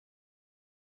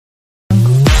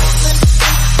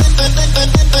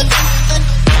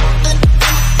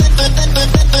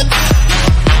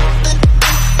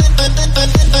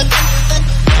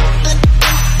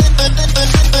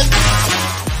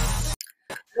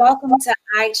Welcome to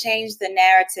I Change the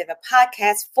Narrative, a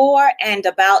podcast for and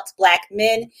about Black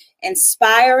men,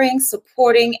 inspiring,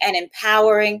 supporting, and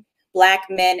empowering Black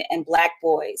men and Black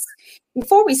boys.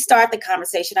 Before we start the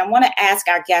conversation, I want to ask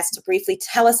our guests to briefly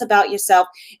tell us about yourself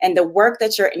and the work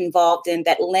that you're involved in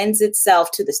that lends itself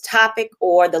to this topic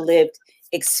or the lived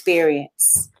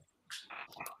experience.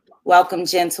 Welcome,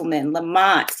 gentlemen.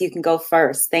 Lamont, you can go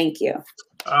first. Thank you.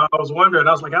 I was wondering,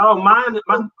 I was like, oh, my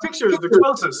picture is the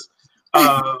closest.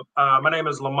 My name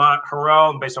is Lamont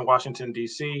Harrell. I'm based in Washington,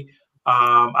 D.C.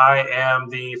 I am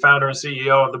the founder and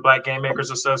CEO of the Black Game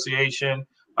Makers Association,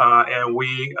 and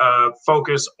we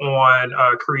focus on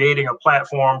creating a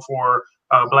platform for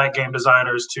Black game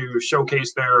designers to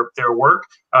showcase their work.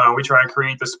 We try and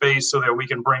create the space so that we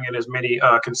can bring in as many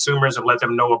consumers and let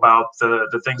them know about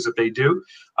the things that they do.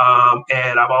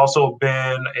 And I've also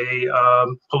been a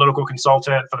political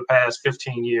consultant for the past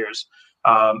 15 years.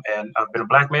 And I've been a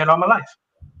Black man all my life.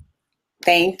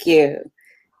 Thank you.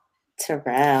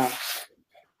 Terrell.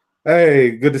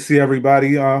 Hey, good to see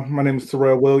everybody. My name is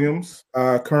Terrell Williams,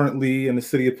 currently in the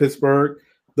city of Pittsburgh.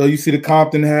 Though you see the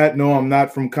Compton hat, no, I'm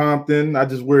not from Compton. I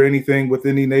just wear anything with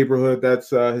any neighborhood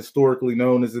that's historically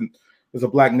known as a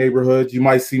Black neighborhood. You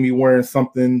might see me wearing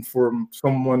something from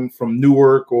someone from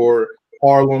Newark or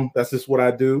Harlem. That's just what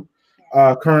I do.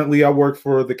 Currently, I work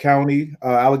for the county,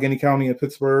 Allegheny County in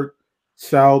Pittsburgh,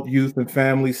 Child, Youth, and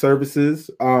Family Services.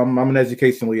 I'm an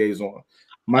education liaison.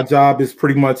 My job is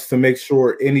pretty much to make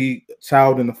sure any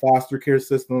child in the foster care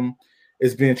system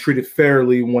is being treated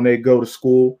fairly when they go to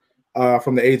school.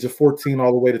 From the age of 14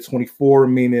 all the way to 24,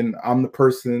 meaning I'm the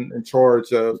person in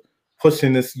charge of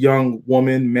pushing this young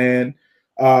woman, man,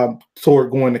 toward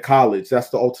going to college. That's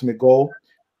the ultimate goal.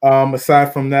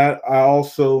 Aside from that, I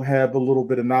also have a little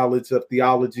bit of knowledge of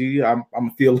theology. I'm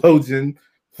a theologian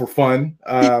for fun.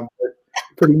 But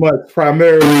pretty much,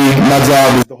 primarily, my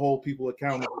job is to hold people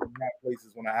accountable in that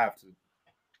places when I have to.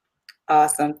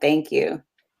 Awesome. Thank you.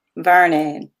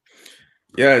 Vernon.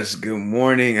 Yes, good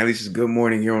morning. At least it's good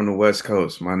morning here on the West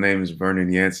Coast. My name is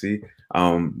Vernon Yancey.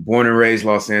 Born and raised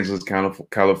Los Angeles,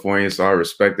 California, so I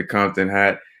respect the Compton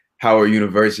hat. Howard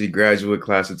University graduate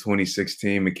class of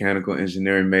 2016, mechanical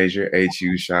engineering major,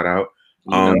 HU, shout out.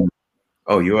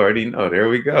 Oh, you already know. There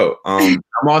we go. I'm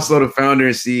also the founder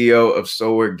and CEO of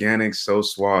So Organic, So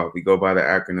Suave. We go by the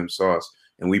acronym SAUCE,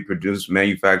 and we produce,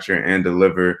 manufacture, and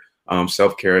deliver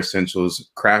self-care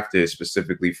essentials crafted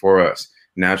specifically for us.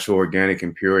 Natural, organic,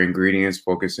 and pure ingredients,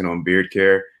 focusing on beard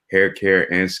care, hair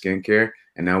care, and skin care.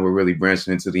 And now we're really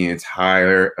branching into the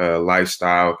entire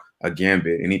lifestyle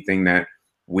gambit. Anything that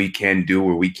we can do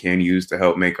or we can use to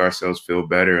help make ourselves feel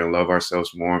better and love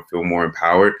ourselves more and feel more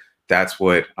empowered. That's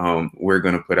what we're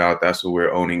going to put out. That's what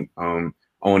we're owning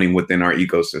within our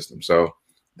ecosystem. So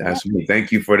that's me.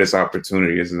 Thank you for this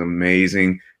opportunity. This is an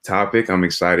amazing topic. I'm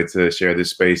excited to share this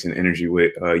space and energy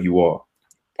with you all.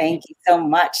 Thank you so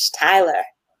much. Tyler.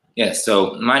 Yes,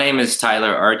 so my name is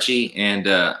Tyler Archie, and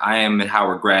I am a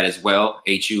Howard grad as well,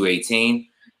 HU 18.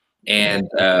 And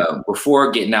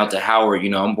before getting out to Howard,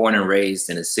 I'm born and raised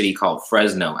in a city called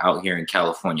Fresno out here in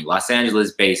California. Los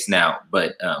Angeles based now,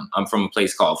 but I'm from a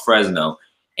place called Fresno,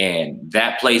 and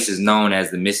that place is known as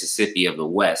the Mississippi of the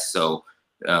West. So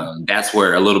that's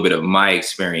where a little bit of my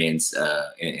experience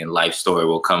and life story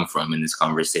will come from in this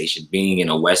conversation, being in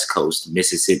a West Coast,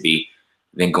 Mississippi,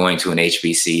 then going to an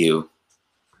HBCU.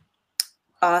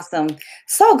 Awesome.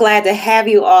 So glad to have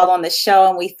you all on the show,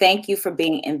 and we thank you for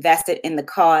being invested in the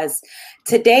cause.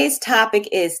 Today's topic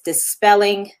is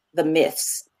dispelling the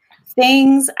myths,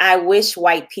 things I wish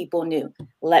white people knew.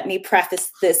 Let me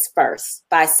preface this first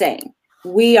by saying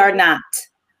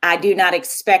I do not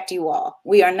expect you all.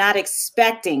 We are not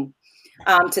expecting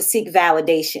to seek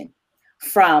validation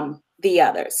from the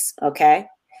others, okay?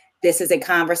 This is a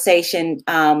conversation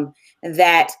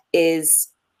that is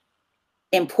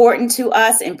important to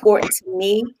us, important to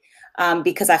me,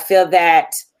 because I feel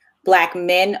that Black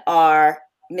men are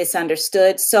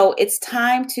misunderstood. So it's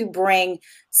time to bring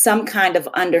some kind of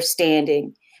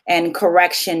understanding and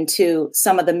correction to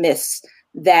some of the myths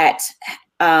that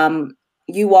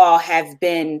you all have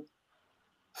been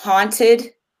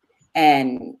haunted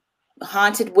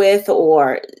with,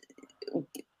 or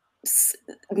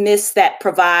myths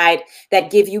that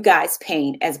give you guys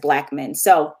pain as Black men.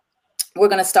 So we're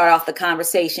going to start off the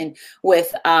conversation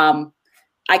with, I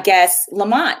guess,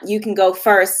 Lamont, you can go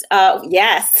first.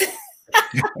 Yes.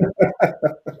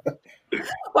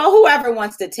 Well, whoever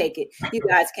wants to take it, you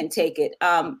guys can take it.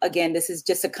 Again, this is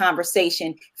just a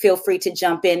conversation. Feel free to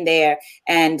jump in there,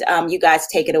 and you guys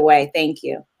take it away. Thank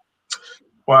you.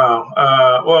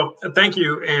 Wow. Well, thank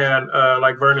you. And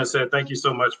like Vernon said, thank you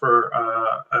so much for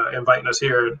inviting us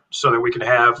here so that we can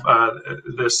have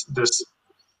this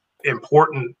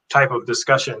important type of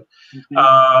discussion.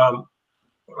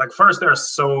 Like first, there are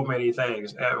so many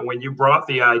things. When you brought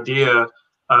the idea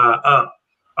up,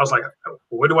 I was like,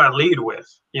 what do I lead with?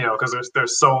 You know, because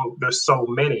there's so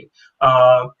many.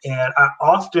 And I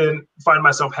often find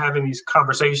myself having these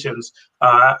conversations.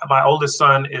 My oldest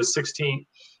son is 16,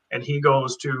 and he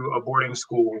goes to a boarding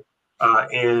school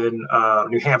in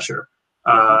New Hampshire,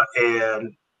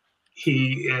 and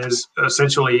he is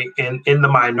essentially in the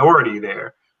minority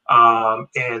there.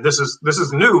 And this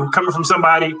is new coming from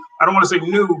somebody, I don't want to say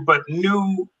new, but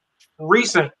new,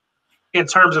 recent in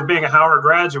terms of being a Howard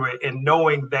graduate and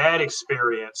knowing that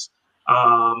experience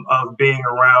of being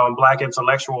around Black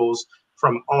intellectuals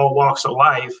from all walks of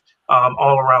life,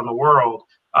 all around the world,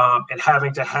 and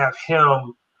having to have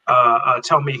him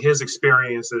tell me his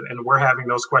experience, and we're having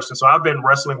those questions. So I've been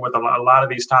wrestling with a lot of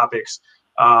these topics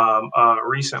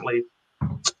recently.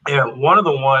 And one of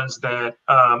the ones that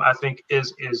I think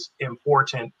is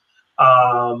important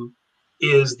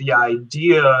is the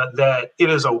idea that it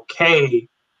is okay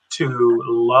to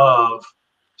love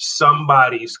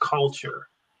somebody's culture,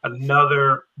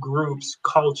 another group's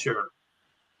culture,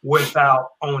 without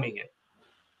owning it.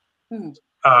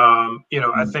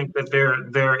 I think that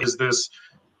there is this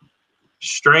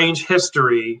strange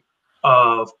history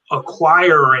of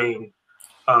acquiring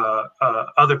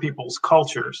other people's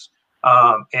cultures.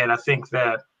 And I think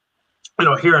that,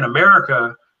 here in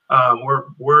America,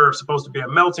 we're supposed to be a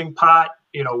melting pot,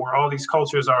 where all these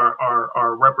cultures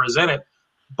are represented.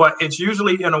 But it's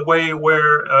usually in a way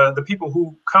where the people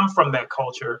who come from that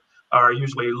culture are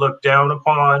usually looked down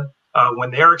upon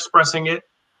when they're expressing it,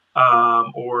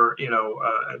 or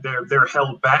they're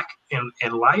held back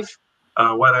in life,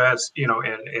 whether that's in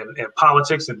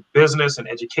politics and business and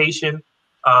education.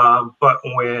 But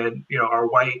when our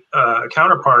white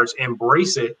counterparts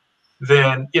embrace it,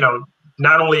 then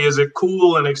not only is it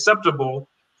cool and acceptable,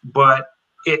 but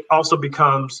it also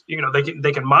becomes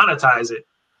they can monetize it,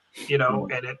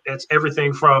 and it's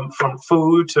everything from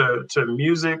food to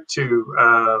music to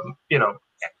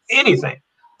anything.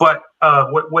 But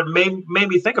what made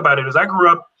me think about it is I grew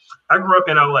up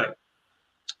in LA,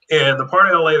 and the part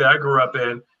of LA that I grew up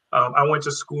in, I went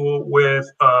to school with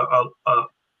a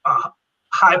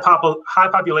high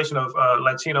population of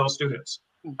Latino students,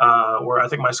 where I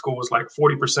think my school was like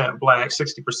 40% Black,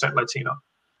 60% Latino.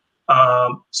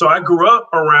 So I grew up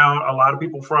around a lot of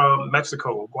people from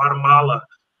Mexico, Guatemala.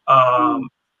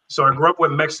 So I grew up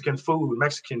with Mexican food,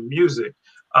 Mexican music,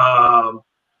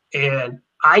 and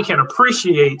I can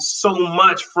appreciate so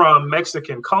much from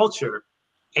Mexican culture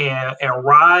and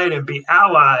ride and be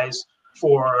allies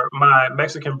for my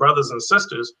Mexican brothers and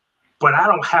sisters, but I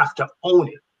don't have to own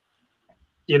it.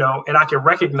 And I can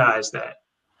recognize that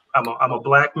I'm a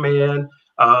Black man,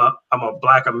 I'm a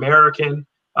Black American,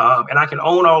 and I can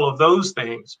own all of those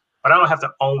things, but I don't have to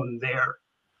own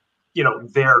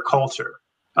their culture.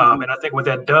 And I think what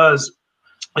that does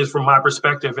is, from my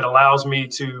perspective, it allows me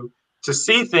to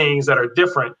see things that are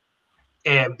different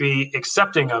and be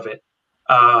accepting of it,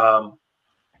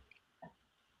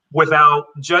 without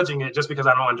judging it just because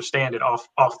I don't understand it off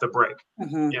the break.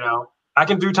 I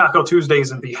can do Taco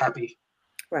Tuesdays and be happy.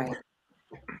 Right.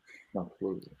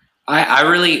 I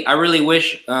really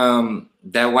wish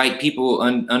that white people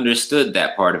understood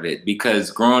that part of it, because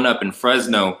growing up in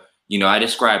Fresno, I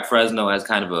describe Fresno as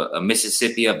kind of a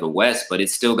Mississippi of the West, but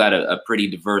it's still got a pretty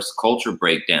diverse culture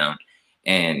breakdown.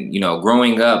 And,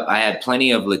 growing up, I had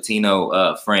plenty of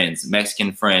Latino friends,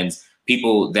 Mexican friends,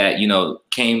 people that,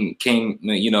 came,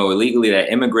 illegally, that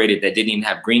immigrated, that didn't even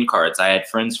have green cards. I had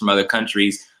friends from other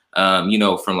countries,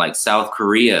 from like South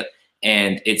Korea.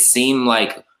 And it seemed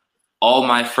like all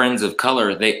my friends of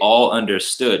color, they all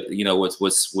understood,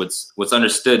 what's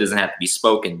understood doesn't have to be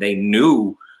spoken. They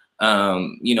knew,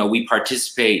 we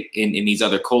participate in these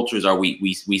other cultures, or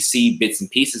we see bits and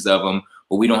pieces of them,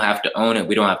 but we don't have to own it.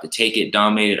 We don't have to take it,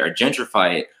 dominate it, or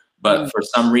gentrify it. But for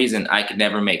some reason, I could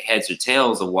never make heads or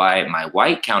tails of why my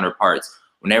white counterparts,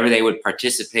 whenever they would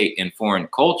participate in foreign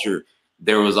culture,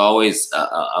 there was always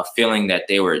a feeling that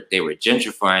they were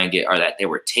gentrifying it, or that they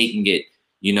were taking it,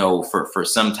 for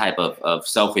some type of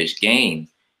selfish gain.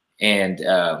 And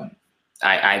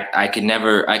I could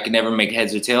never make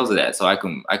heads or tails of that. So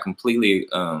I completely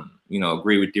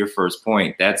agree with your first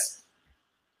point. That's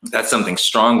something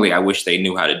strongly I wish they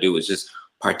knew how to do, is just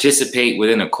participate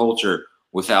within a culture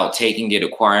without taking it,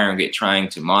 acquiring it, trying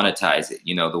to monetize it.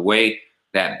 The way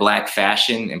that Black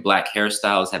fashion and Black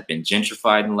hairstyles have been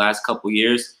gentrified in the last couple of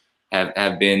years,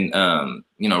 have been,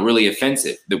 really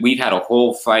offensive. That we've had a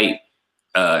whole fight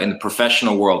in the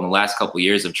professional world in the last couple of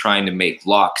years of trying to make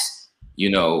locks,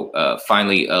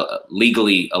 finally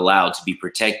legally allowed to be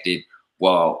protected.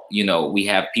 While, we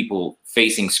have people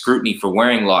facing scrutiny for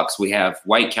wearing locks. We have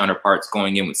white counterparts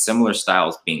going in with similar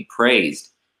styles being praised,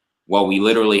 while we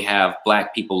literally have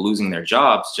Black people losing their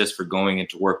jobs just for going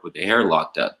into work with their hair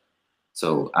locked up.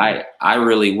 So I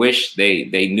really wish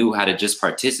they knew how to just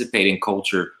participate in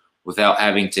culture without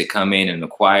having to come in and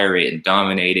acquire it and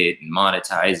dominate it and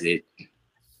monetize it.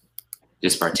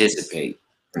 Just participate.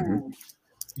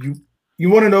 Mm-hmm. You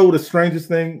want to know the strangest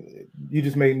thing? You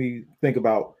just made me think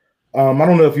about. I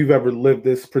don't know if you've ever lived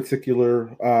this particular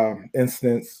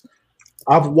instance.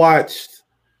 I've watched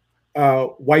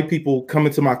white people come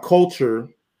into my culture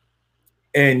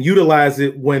and utilize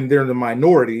it when they're in the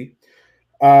minority.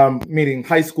 Meaning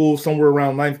high school, somewhere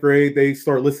around 9th grade, they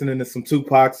start listening to some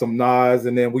Tupac, some Nas,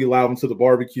 and then we allow them to the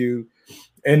barbecue.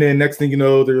 And then next thing you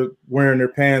know, they're wearing their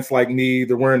pants like me,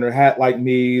 they're wearing their hat like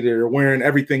me, they're wearing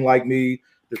everything like me,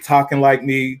 they're talking like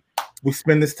me. We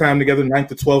spend this time together 9th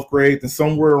to 12th grade, and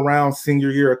somewhere around senior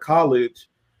year of college,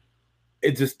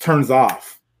 it just turns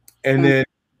off. And then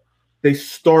they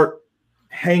start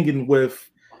hanging with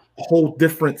a whole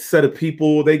different set of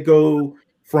people. They go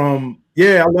from,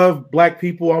 yeah, I love Black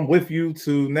people, I'm with you,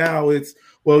 to now it's,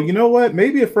 well, you know what?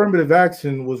 Maybe affirmative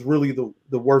action was really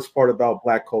the worst part about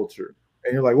Black culture.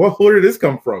 And you're like, well, where did this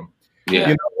come from?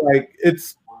 Yeah. Like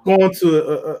it's going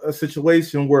to a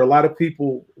situation where a lot of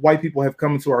people, white people, have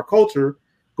come into our culture,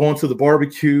 going to the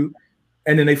barbecue,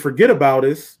 and then they forget about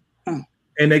us,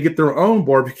 and they get their own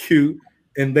barbecue,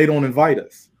 and they don't invite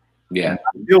us. Yeah,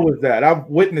 I deal with that. I've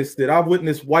witnessed it. I've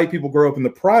witnessed white people grow up in the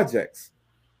projects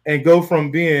and go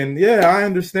from being, yeah, I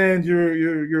understand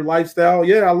your lifestyle,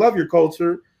 yeah, I love your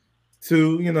culture,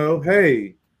 to,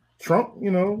 hey, Trump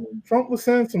was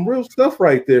saying some real stuff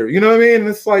right there. You know what I mean? And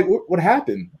it's like, what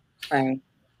happened? Right.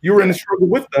 You were in the struggle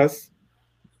with us,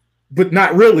 but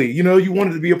not really. You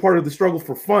wanted to be a part of the struggle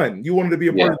for fun. You wanted to be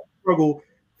a part of the struggle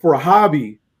for a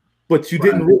hobby, but you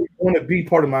didn't really want to be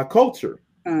part of my culture.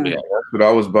 Yeah, that's what I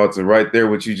was about to. Right there,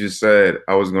 what you just said,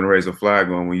 I was going to raise a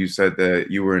flag on when you said that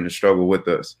you were in the struggle with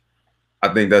us.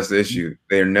 I think that's the issue.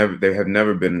 They have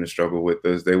never been in the struggle with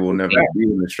us. They will never be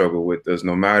in the struggle with us.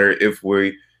 No matter if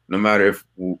we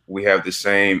have the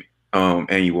same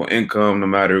annual income, no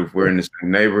matter if we're in the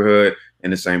same neighborhood, in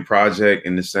the same project,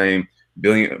 in the same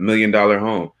 $1 million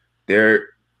home,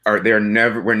 we're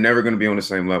never going to be on the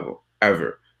same level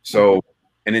ever. So,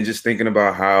 and then just thinking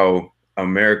about how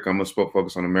America, I'm gonna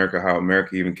focus on America, how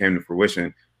America even came to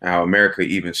fruition, and how America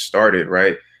even started,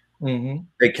 right? Mm-hmm.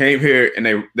 They came here and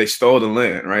they stole the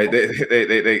land, right?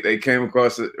 They came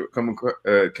across the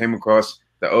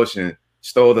ocean,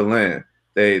 stole the land.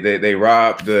 They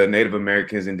robbed the Native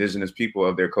Americans, indigenous people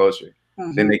of their culture.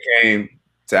 Mm-hmm. Then they came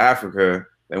to Africa,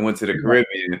 they went to the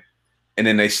Caribbean, and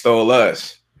then they stole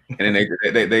us. And then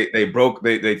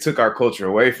they took our culture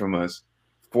away from us,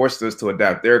 forced us to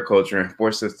adapt their culture, and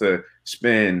forced us to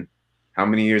spend, how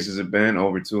many years has it been?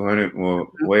 Over 200, well,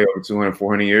 way over 200,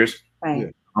 400 years.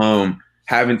 Right.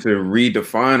 Having to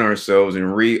redefine ourselves and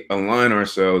realign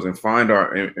ourselves and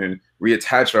and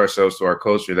reattach ourselves to our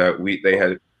culture that they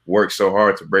had worked so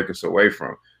hard to break us away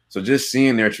from. So just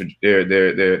seeing their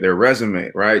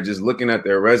resume, right? Just looking at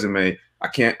their resume, I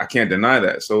can't deny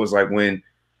that. So it's like when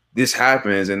this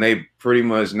happens and they pretty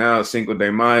much now Cinco de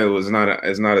Mayo is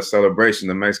not a celebration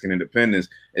of Mexican independence.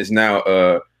 It's now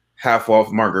a half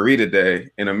off margarita day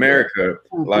in America.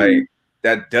 Mm-hmm. Like,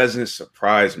 that doesn't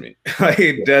surprise me. Like,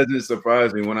 it doesn't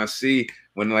surprise me when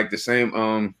like the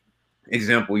same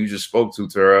example you just spoke to,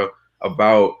 Terrell,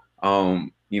 about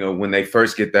when they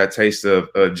first get that taste of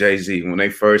Jay-Z, when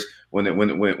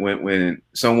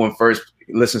someone first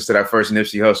listens to that first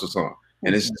Nipsey Hussle song,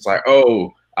 and it's just like,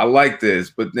 oh, I like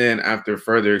this. But then after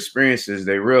further experiences,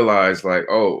 they realize like,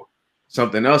 oh,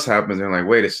 something else happens. And like,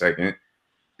 wait a second,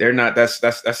 they're not,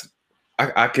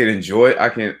 I can enjoy it. I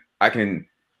can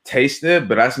taste it,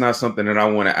 but that's not something that I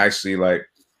want to actually like,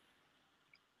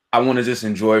 I want to just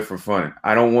enjoy it for fun.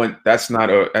 I don't want to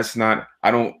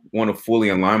fully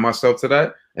align myself to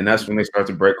that. And that's when they start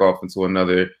to break off into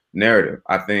another narrative.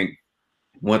 I think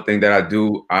one thing that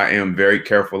I am very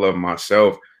careful of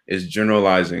myself is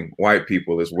generalizing white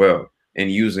people as well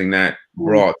and using that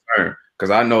broad term. Because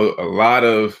I know a lot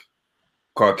of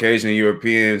Caucasian,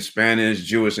 European, Spanish,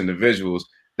 Jewish individuals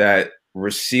that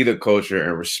see the culture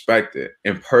and respect it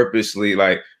and purposely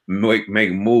like make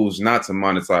moves not to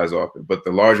monetize off it. But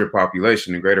the larger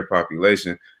population, the greater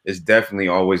population, is definitely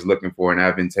always looking for an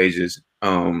advantageous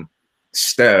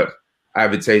step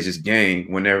advantageous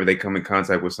gain whenever they come in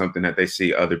contact with something that they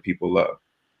see other people love.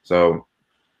 So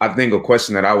I think a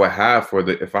question that I would have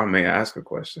if I may ask a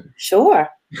question. Sure.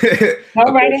 Go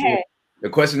right ahead. The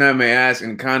question I may ask,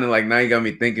 and kind of like now you got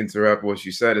me thinking throughout what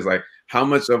you said, is like, how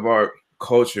much of our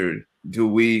culture do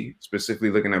we,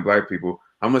 specifically looking at Black people,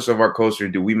 how much of our culture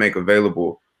do we make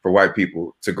available for white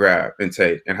people to grab and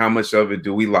take? And how much of it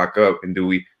do we lock up and do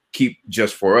we keep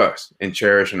just for us and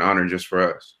cherish and honor just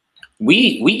for us?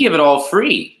 We give it all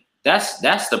free. That's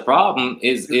the problem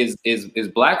is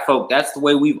Black folk. That's the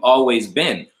way we've always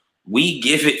been. We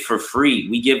give it for free.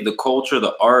 We give the culture,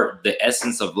 the art, the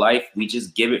essence of life. We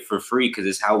just give it for free because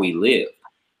it's how we live.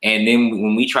 And then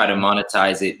when we try to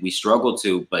monetize it, we struggle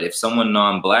to. But if someone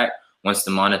non-Black wants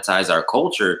to monetize our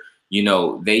culture, you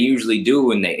know, they usually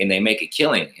do, and they make a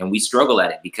killing. And we struggle at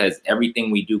it because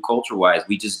everything we do culture-wise,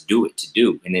 we just do it to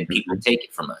do, and then people take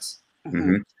it from us.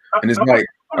 Mm-hmm. And it's like,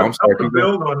 I'm sorry, to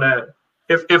build on that,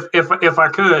 if I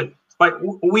could. Like,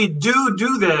 we do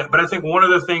that, but I think one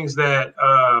of the things that,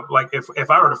 like, if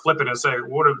I were to flip it and say,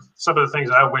 what are some of the things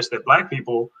I wish that Black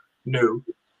people knew,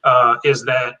 is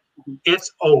that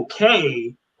it's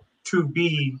okay to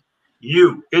be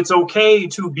you. It's okay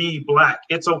to be Black.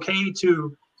 It's okay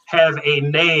to have a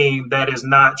name that is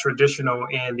not traditional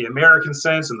in the American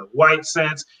sense, in the white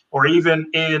sense, or even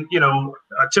in, you know,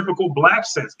 a typical Black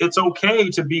sense. It's okay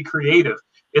to be creative.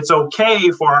 It's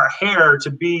okay for our hair to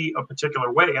be a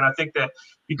particular way. And I think that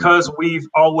because we've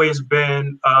always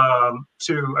been,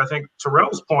 to, I think,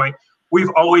 Terrell's point,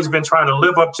 we've always been trying to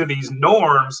live up to these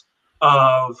norms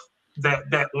of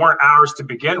that weren't ours to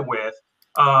begin with.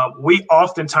 We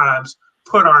oftentimes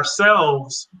put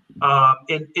ourselves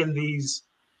in these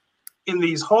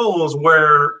holes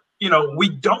where, you know, we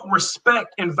don't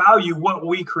respect and value what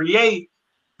we create,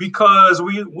 because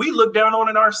we look down on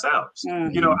it ourselves.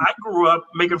 Mm-hmm. You know, I grew up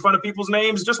making fun of people's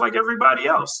names just like everybody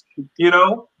else, you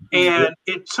know, and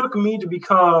it took me to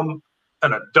become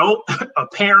an adult, a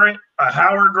parent, a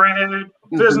Howard grad, a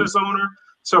business owner,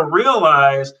 to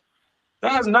realize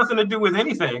that has nothing to do with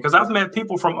anything. Because I've met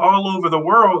people from all over the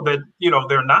world that, you know,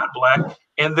 they're not Black,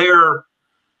 and their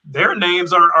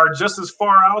names are just as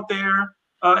far out there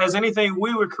as anything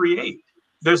we would create.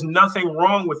 There's nothing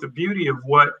wrong with the beauty of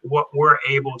what we're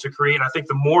able to create. I think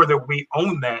the more that we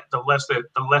own that, the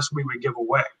less we would give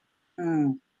away.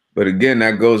 Mm. But again,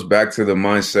 that goes back to the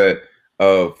mindset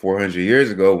of 400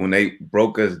 years ago, when they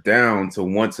broke us down to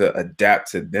want to adapt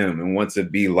to them and want to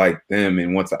be like them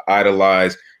and want to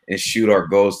idolize and shoot our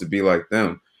goals to be like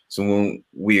them. So when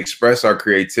we express our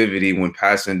creativity, when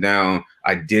passing down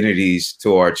identities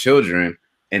to our children,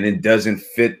 and it doesn't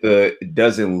it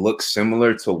doesn't look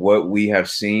similar to what we have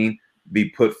seen be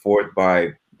put forth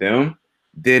by them,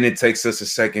 then it takes us a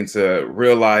second to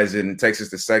realize it, and it takes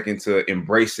us a second to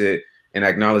embrace it and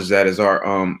acknowledge that as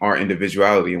our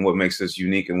individuality and what makes us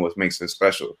unique and what makes us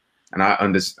special. And I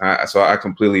understand, so I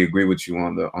completely agree with you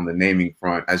on the naming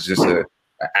front as just an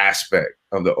aspect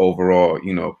of the overall,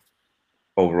 you know,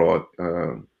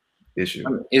 issue.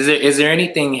 Is there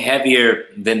anything heavier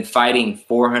than fighting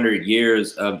 400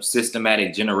 years of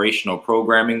systematic generational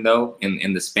programming, though,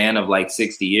 in the span of like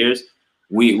 60 years?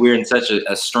 We're in such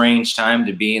a strange time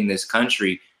to be in this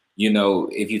country. You know,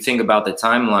 if you think about the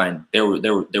timeline, there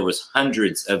was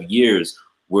hundreds of years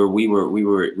where we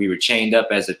were chained up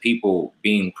as a people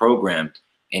being programmed,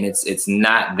 and it's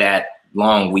not that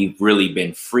long we've really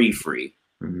been free.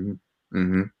 Mm-hmm.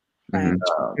 Mm-hmm. I don't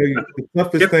know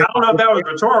if that was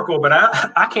rhetorical, but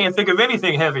I can't think of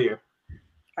anything heavier.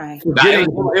 Right.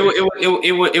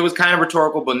 It was kind of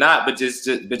rhetorical, but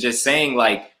just saying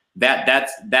like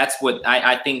that's what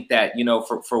I think that, you know,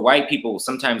 for white people,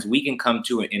 sometimes we can come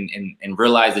to it and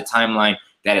realize the timeline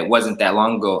that it wasn't that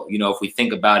long ago. You know, if we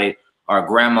think about it, our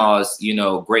grandmas, you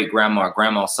know, great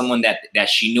grandma, someone that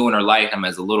she knew in her lifetime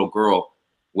as a little girl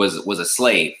was a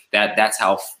slave. That's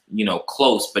how, you know,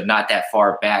 close but not that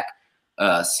far back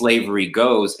slavery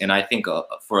goes. And I think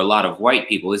for a lot of white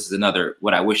people, this is another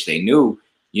what I wish they knew.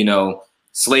 You know,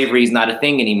 slavery is not a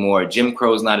thing anymore. Jim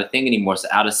Crow is not a thing anymore. It's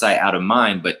out of sight, out of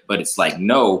mind. But it's like,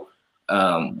 no,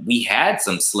 we had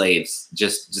some slaves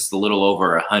just a little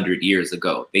over 100 years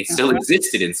ago. They still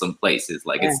existed in some places.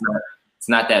 Like it's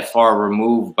not that far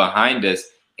removed behind us.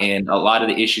 And a lot of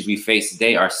the issues we face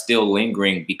today are still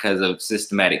lingering because of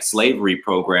systematic slavery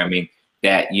programming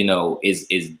that, you know, is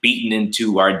beaten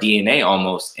into our DNA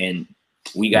almost. And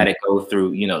we got to go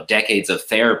through, you know, decades of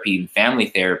therapy and family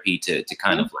therapy to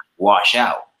kind of like wash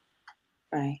out.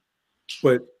 Right.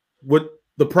 But what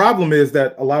the problem is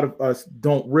that a lot of us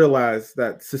don't realize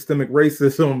that systemic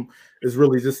racism is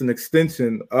really just an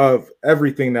extension of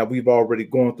everything that we've already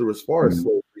gone through as far as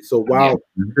slavery. So while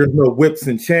there's no whips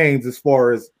and chains as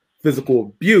far as physical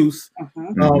abuse,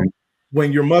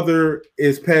 when your mother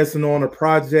is passing on a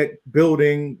project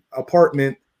building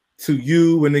apartment to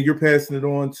you, and then you're passing it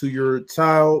on to your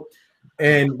child,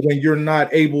 and when you're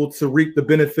not able to reap the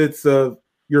benefits of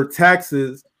your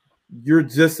taxes, you're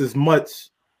just as much,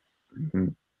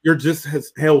 you're just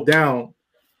as held down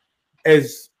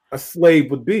as a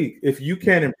slave would be. If you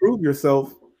can't improve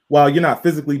yourself while you're not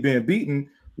physically being beaten,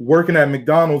 working at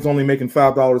McDonald's only making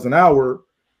 $5 an hour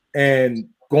and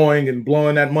going and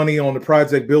blowing that money on the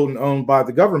project building owned by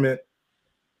the government,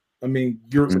 I mean,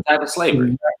 you're a type of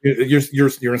slavery.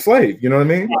 You're enslaved. You know what I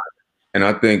mean? And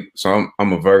I think so.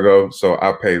 I'm a Virgo, so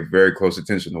I pay very close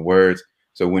attention to words.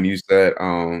 So when you said,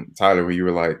 Tyler, when you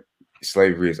were like,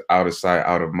 slavery is out of sight,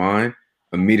 out of mind,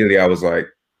 immediately I was like,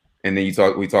 and then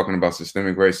we talking about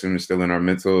systemic racism is still in our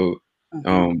mental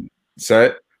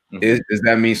set. Does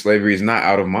that mean slavery is not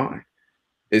out of mind?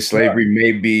 Is slavery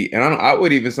may be, and I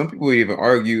would even, some people would even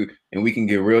argue, and we can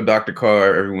get real Dr.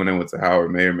 Carr, everyone that went to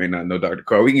Howard may or may not know Dr.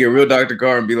 Carr. We can get real Dr.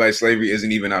 Carr and be like, slavery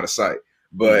isn't even out of sight.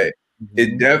 But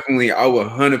it definitely, I would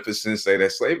 100% say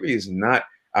that slavery is not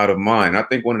out of mind. I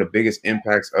think one of the biggest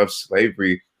impacts of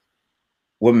slavery,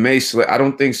 what made I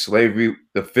don't think slavery,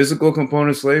 the physical component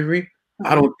of slavery,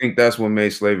 I don't think that's what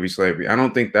made slavery slavery. I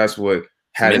don't think that's what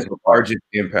had its largest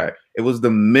impact. It was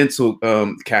the mental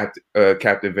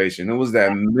captivation. It was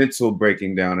that mental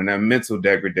breaking down and that mental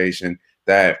degradation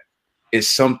that is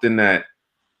something that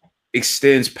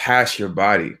extends past your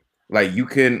body. Like you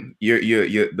can,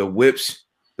 the whips,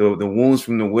 the wounds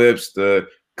from the whips, the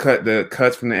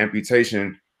cuts from the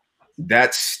amputation,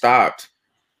 that stopped.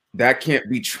 That can't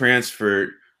be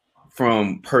transferred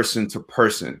from person to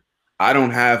person. I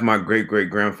don't have my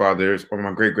great-great-grandfather's or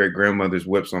my great-great-grandmother's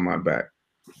whips on my back.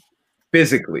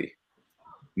 Physically,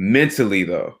 mentally,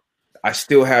 though, I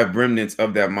still have remnants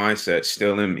of that mindset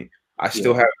still in me. I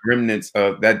still have remnants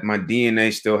of that. My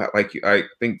DNA still have, like I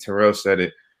think Terrell said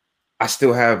it. I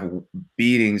still have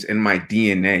beatings in my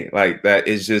DNA. Like that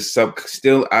is just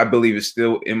still, I believe it's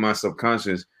still in my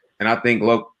subconscious. And I think,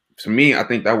 look, to me, I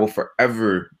think that will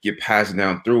forever get passed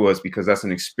down through us because that's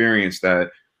an experience that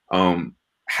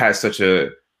has such a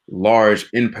large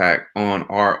impact on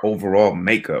our overall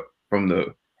makeup, from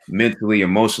the mentally,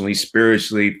 emotionally,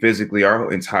 spiritually, physically,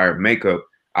 our entire makeup,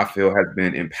 I feel, has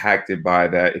been impacted by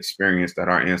that experience that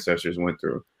our ancestors went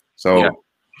through. So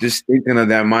just thinking of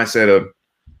that mindset of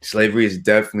slavery is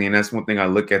definitely, and that's one thing I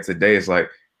look at today, is like,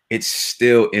 it's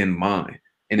still in mind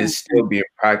and it's still being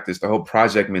practiced. The whole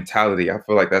project mentality, I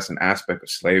feel like that's an aspect of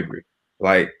slavery.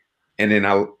 Like, and then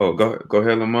go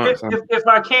ahead, Lamont. If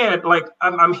I can, like,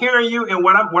 I'm hearing you, and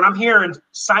what I'm hearing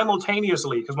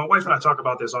simultaneously, because my wife and I talk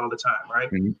about this all the time,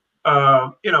 right?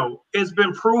 You know, it's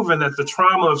been proven that the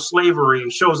trauma of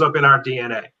slavery shows up in our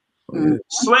DNA.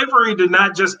 Slavery did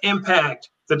not just impact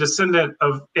the descendant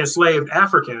of enslaved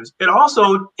Africans; it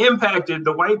also impacted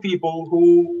the white people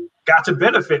who got to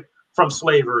benefit from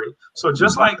slavery. So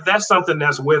just like that's something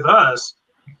that's with us,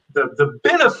 the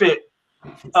benefit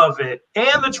of it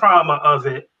and the trauma of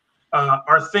it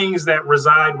are things that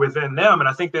reside within them. And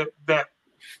I think that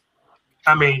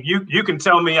I mean, you can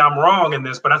tell me I'm wrong in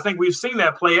this, but I think we've seen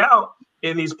that play out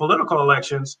in these political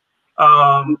elections,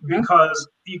 because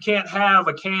you can't have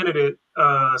a candidate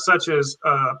such as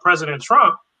President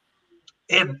Trump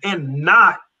and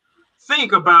not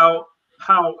think about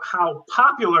how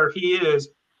popular he is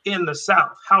in the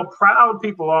South, how proud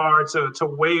people are to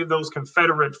wave those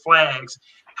Confederate flags,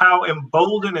 how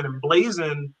emboldened and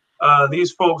emblazoned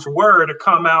these folks were to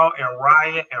come out and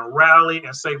riot and rally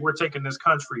and say, we're taking this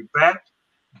country back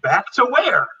to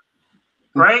where,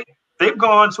 right? They've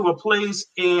gone to a place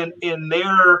in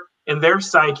their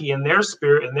psyche, in their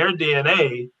spirit, in their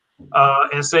DNA,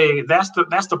 and say that's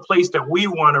the place that we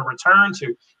want to return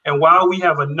to. And while we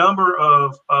have a number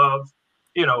of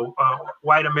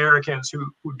white Americans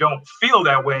who don't feel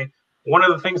that way, one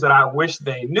of the things that I wish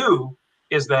they knew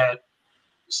is that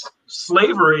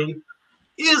slavery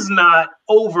is not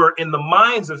over in the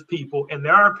minds of people, and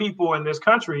there are people in this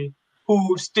country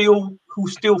who still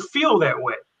feel that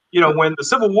way. You know, when the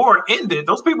Civil War ended,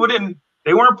 those people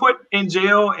they weren't put in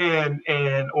jail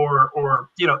or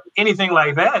anything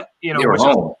like that. You know, they were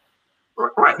home.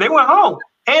 Right, they went home,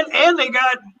 and they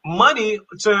got money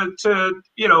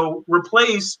to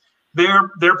replace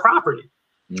their property,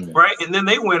 right? And then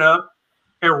they went up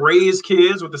and raised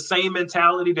kids with the same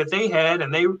mentality that they had,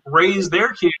 and they raised their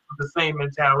kids with the same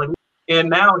mentality.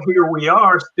 And now here we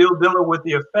are, still dealing with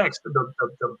the effects of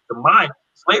the mind.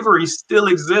 Slavery still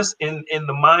exists in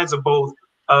the minds of both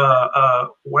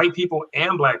white people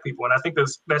and Black people, and I think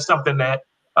that's something that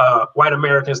white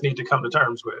Americans need to come to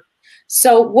terms with.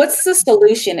 So what's the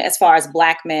solution as far as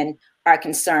Black men are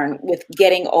concerned with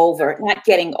not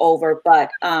getting over,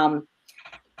 but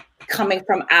coming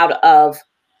from out of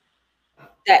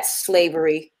that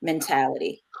slavery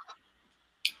mentality?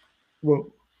 Well,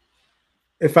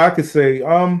 if I could say,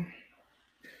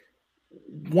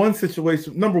 one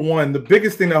situation, number one, the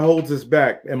biggest thing that holds us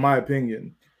back, in my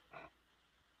opinion,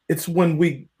 it's when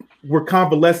we're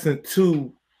convalescent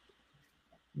to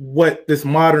what this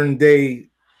modern day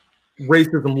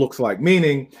racism looks like.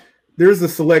 Meaning, there's a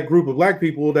select group of Black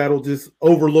people that'll just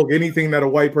overlook anything that a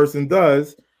white person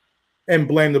does and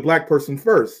blame the Black person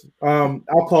first. I'll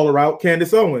call her out,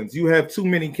 Candace Owens. You have too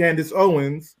many Candace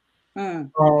Owens in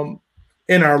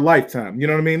our lifetime. You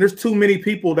know what I mean? There's too many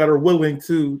people that are willing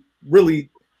to really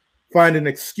find an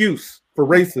excuse for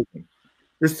racism.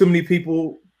 There's too many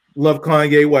people love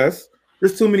Kanye West.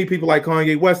 There's too many people like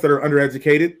Kanye West that are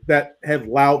undereducated that have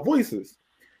loud voices.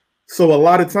 So a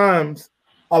lot of times,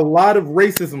 a lot of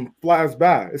racism flies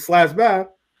by. It slides by,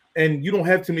 and you don't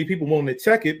have too many people willing to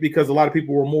check it because a lot of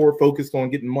people are more focused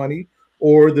on getting money,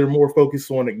 or they're more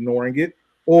focused on ignoring it,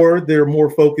 or they're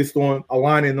more focused on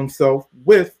aligning themselves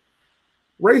with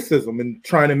racism and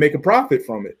trying to make a profit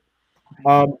from it.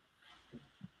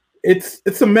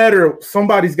 It's a matter of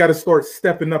somebody's got to start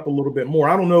stepping up a little bit more.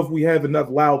 I don't know if we have enough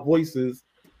loud voices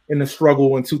in the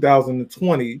struggle in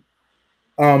 2020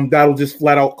 that'll just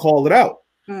flat out call it out.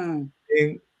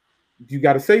 And you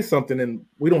got to say something, and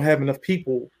we don't have enough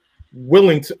people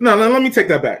willing to. No, let me take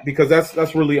that back, because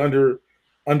that's really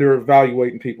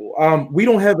under-evaluating people. We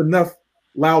don't have enough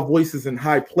loud voices in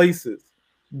high places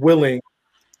willing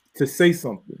to say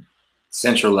something.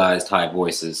 Centralized high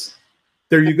voices.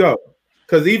 There you go.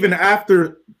 Because even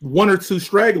after one or two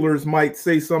stragglers might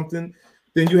say something,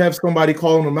 then you have somebody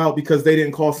calling them out because they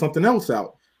didn't call something else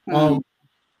out.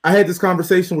 I had this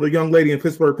conversation with a young lady in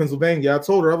Pittsburgh, Pennsylvania. I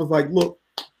told her, I was like, look,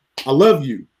 I love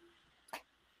you.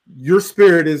 Your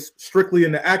spirit is strictly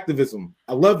into activism.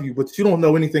 I love you, but you don't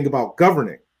know anything about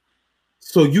governing.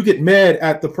 So you get mad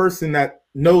at the person that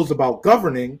knows about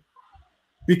governing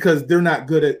because they're not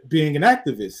good at being an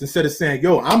activist. Instead of saying,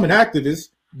 yo, I'm an activist,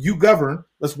 you govern,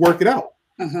 let's work it out.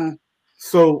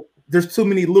 So there's too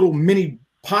many little mini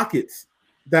pockets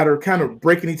that are kind of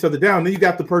breaking each other down. Then you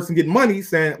got the person getting money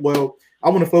saying, well, I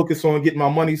want to focus on getting my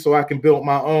money so I can build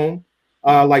my own,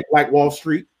 like Black Wall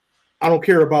Street. I don't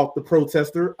care about the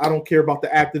protester. I don't care about the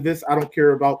activist. I don't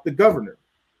care about the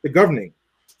governing.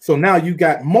 So now you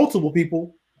got multiple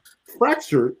people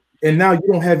fractured, and now you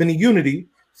don't have any unity.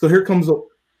 So here comes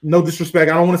no disrespect,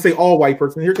 I don't want to say all white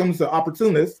person. Here comes the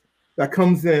opportunist that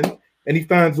comes in, and he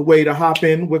finds a way to hop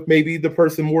in with maybe the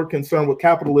person more concerned with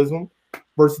capitalism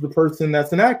versus the person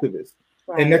that's an activist.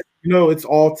 Right. And next, it's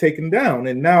all taken down.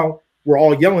 And now we're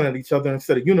all yelling at each other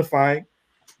instead of unifying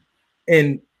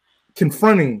and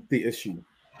confronting the issue.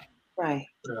 Right.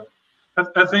 Yeah.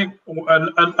 I think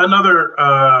another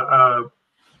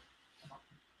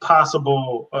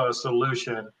possible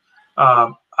solution,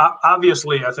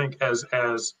 obviously, I think as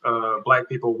Black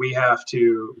people, we have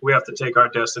to take our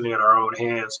destiny in our own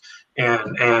hands,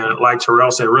 and like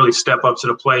Terrell said, really step up to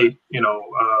the plate,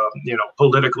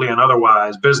 politically and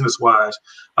otherwise, business wise.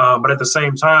 But at the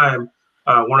same time,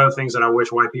 one of the things that I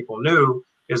wish white people knew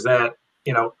is that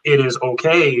it is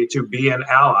okay to be an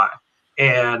ally,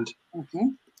 and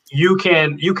you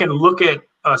can look at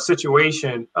a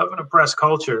situation of an oppressed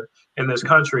culture in this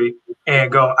country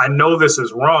and go, I know this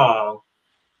is wrong,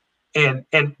 and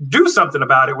do something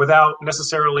about it without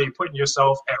necessarily putting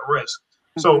yourself at risk.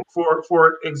 So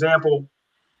for example,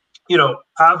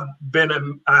 I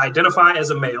identify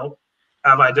as a male.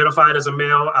 I've identified as a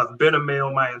male. I've been a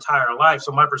male my entire life.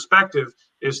 So my perspective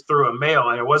is through a male.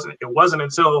 And it wasn't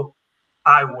until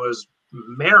I was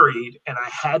married and I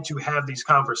had to have these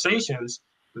conversations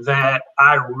that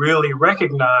I really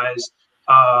recognized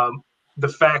the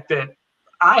fact that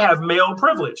I have male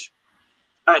privilege.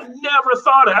 I never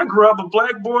thought it. I grew up a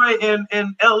Black boy in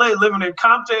LA, living in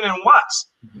Compton and Watts.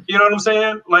 You know what I'm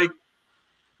saying? Like,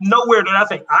 nowhere did I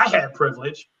think I had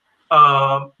privilege.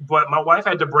 But my wife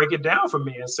had to break it down for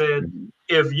me and said,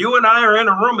 if you and I are in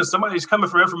a room and somebody's coming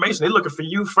for information, they're looking for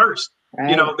you first.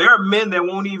 Right. There are men that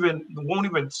won't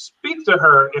even speak to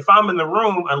her if I'm in the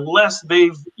room unless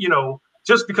they've,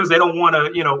 just because they don't want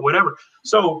to, whatever.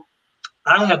 So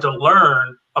I had to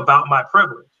learn about my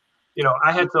privilege.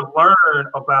 I had to learn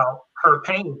about her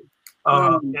pain.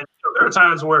 And there are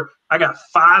times where I got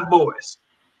 5 boys.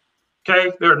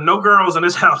 Okay. There are no girls in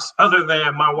this house other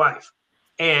than my wife.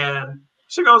 And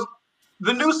she goes,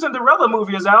 the new Cinderella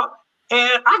movie is out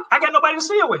and I got nobody to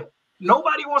see it with.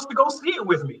 Nobody wants to go see it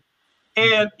with me.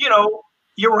 And,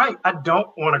 you're right. I don't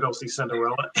want to go see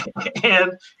Cinderella.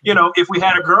 And, if we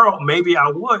had a girl, maybe I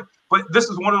would. But this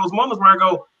is one of those moments where I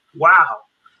go, wow,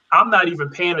 I'm not even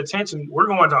paying attention. We're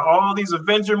going to all these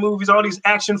Avenger movies, all these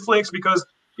action flicks, because,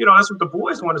 that's what the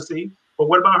boys want to see. But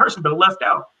what about her? She's been left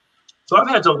out. So I've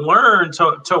had to learn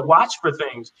to watch for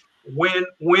things when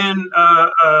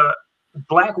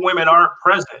Black women aren't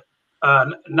present,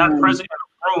 not present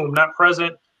in a room, not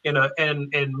present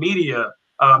in media,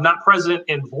 not present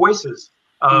in voices.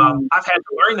 I've had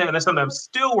to learn that, and that's something I'm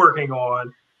still working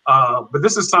on. But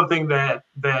this is something that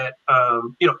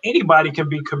anybody can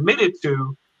be committed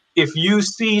to. If you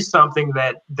see something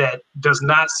that does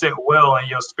not sit well in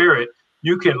your spirit,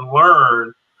 you can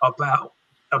learn about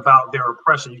their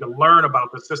oppression. You can learn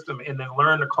about the system and then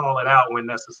learn to call it out when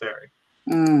necessary.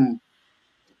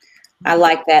 I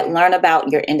like that. Learn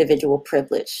about your individual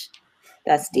privilege.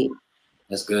 That's deep.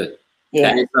 That's good.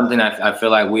 Yeah. That is something I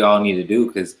feel like we all need to do,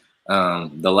 because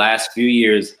the last few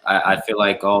years, I feel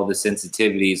like all the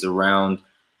sensitivities around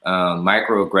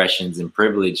microaggressions and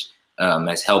privilege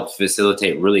has helped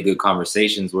facilitate really good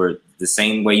conversations, where the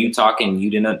same way you talk and you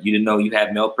didn't know you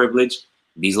had male privilege.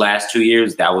 These last 2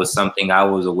 years, that was something I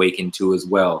was awakened to as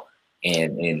well,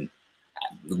 and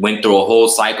went through a whole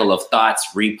cycle of thoughts,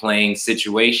 replaying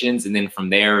situations, and then from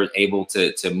there able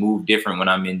to move different when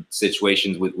I'm in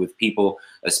situations with people,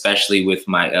 especially with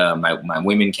my my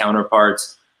women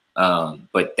counterparts.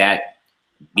 But that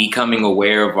becoming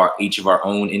aware of each of our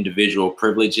own individual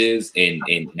privileges and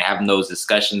having those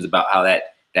discussions about how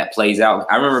that plays out.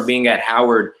 I remember being at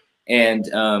Howard and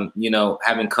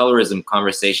having colorism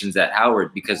conversations at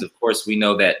Howard, because of course we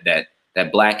know that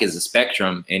Black is a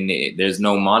spectrum, and there's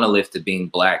no monolith to being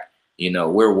Black.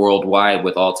 We're worldwide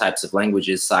with all types of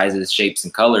languages, sizes, shapes,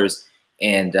 and colors.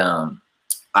 And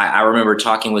I remember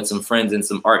talking with some friends in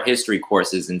some art history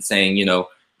courses and saying,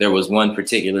 there was one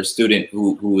particular student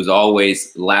who was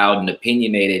always loud and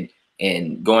opinionated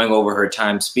and going over her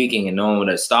time speaking, and no one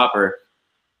would stop her.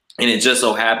 And it just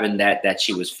so happened that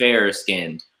she was fair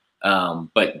skinned.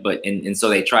 And so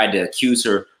they tried to accuse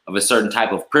her of a certain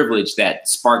type of privilege that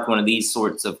sparked one of these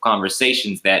sorts of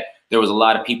conversations, that there was a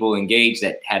lot of people engaged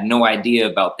that had no idea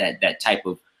about that type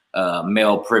of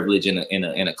male privilege in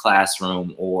a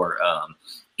classroom, or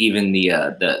even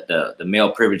the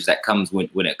male privilege that comes when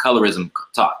a colorism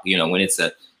talk, when it's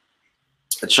a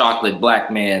chocolate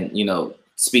Black man,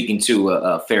 speaking to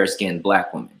a fair skinned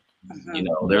Black woman.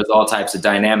 There's all types of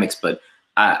dynamics, but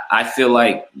I feel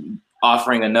like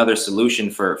offering another solution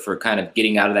for kind of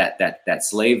getting out of that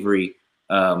slavery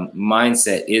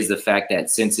mindset is the fact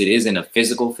that since it isn't a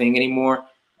physical thing anymore,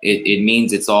 it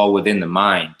means it's all within the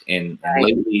mind. And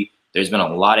lately, there's been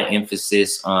a lot of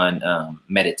emphasis on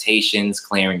meditations,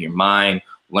 clearing your mind,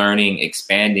 learning,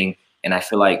 expanding. And I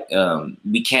feel like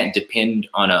we can't depend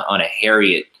on a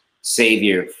Harriet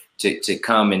savior to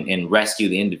come and rescue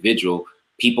the individual.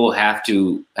 People have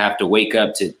to wake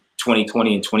up to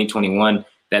 2020 and 2021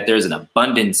 that there's an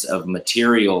abundance of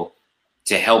material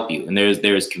to help you, and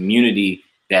there's community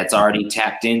that's already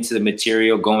tapped into the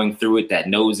material, going through it, that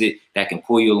knows it, that can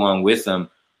pull you along with them.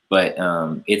 But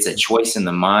it's a choice in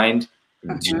the mind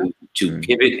to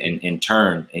pivot and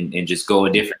turn and just go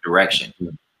a different direction.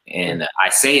 And I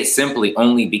say it simply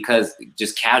only because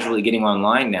just casually getting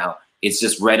online now, it's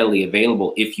just readily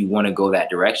available. If you want to go that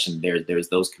direction, there's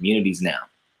those communities now.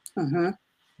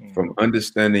 From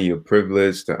understanding your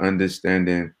privilege to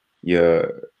understanding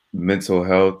your mental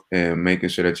health and making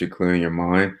sure that you're clearing your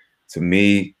mind, to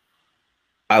me,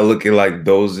 I look at like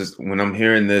those, when I'm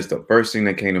hearing this, the first thing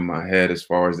that came to my head as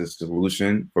far as the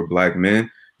solution for Black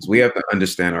men is we have to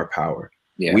understand our power.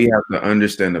 Yeah. We have to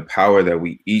understand the power that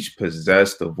we each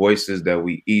possess, the voices that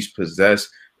we each possess,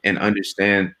 and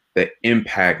understand the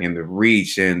impact and the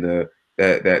reach and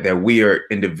that we are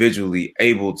individually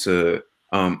able to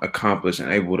accomplish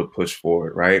and able to push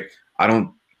forward, right? I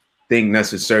don't think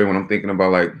necessarily when I'm thinking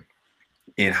about like,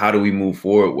 and how do we move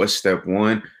forward? What's step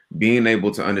one? Being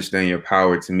able to understand your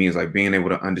power to me is like being able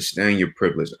to understand your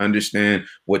privilege, understand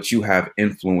what you have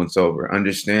influence over,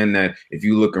 understand that if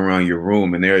you look around your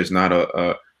room and there is not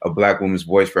a Black woman's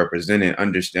voice represented,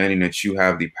 understanding that you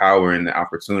have the power and the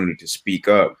opportunity to speak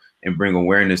up and bring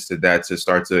awareness to that, to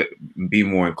start to be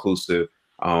more inclusive.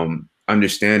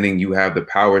 Understanding you have the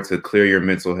power to clear your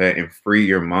mental head and free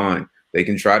your mind. They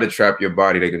can try to trap your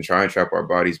body. They can try and trap our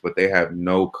bodies, but they have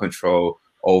no control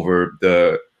over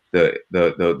the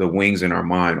wings in our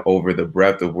mind, over the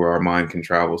breadth of where our mind can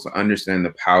travel. So understand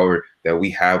the power that we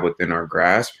have within our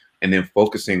grasp, and then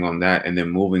focusing on that, and then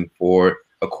moving forward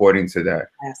according to that.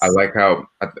 Yes. I like how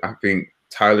I think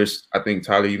Tyler,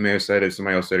 you may have said it.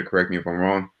 Somebody else said it. Correct me if I'm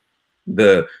wrong.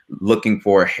 the looking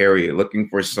for a Harriet, looking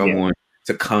for someone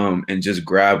to come and just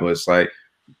grab us. Like,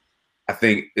 I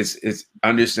think it's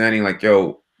understanding like,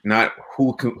 yo, not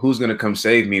who's gonna come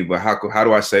save me, but how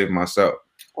do I save myself?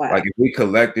 Wow. Like if we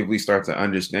collectively start to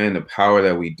understand the power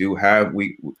that we do have,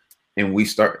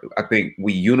 I think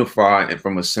we unify and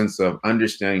from a sense of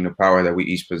understanding the power that we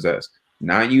each possess.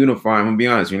 Not unifying, I'm gonna be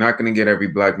honest, you're not gonna get every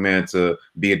Black man to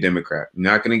be a Democrat.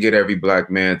 You're not gonna get every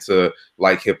Black man to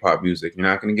like hip hop music. You're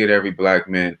not gonna get every Black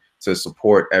man to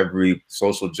support every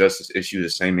social justice issue the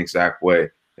same exact way.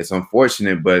 It's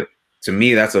unfortunate, but to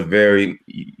me, that's a very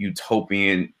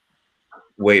utopian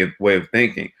way of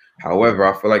thinking. However,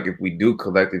 I feel like if we do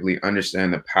collectively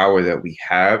understand the power that we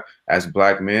have as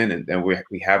Black men, and then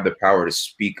we have the power to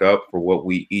speak up for what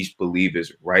we each believe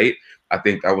is right, I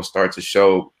think that will start to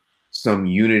show some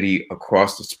unity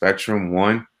across the spectrum,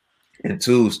 one, and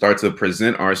two, start to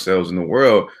present ourselves in the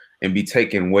world and be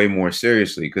taken way more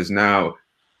seriously. Because now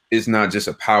it's not just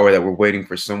a power that we're waiting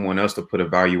for someone else to put a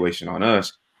valuation on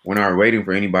us. We're not waiting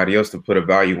for anybody else to put a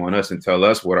value on us and tell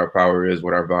us what our power is,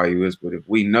 what our value is. But if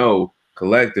we know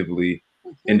collectively,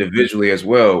 individually as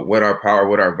well, what our power,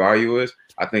 what our value is,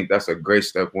 I think that's a great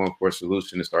step one for a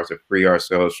solution to start to free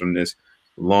ourselves from this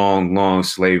long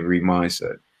slavery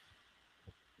mindset.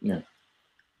 Yeah.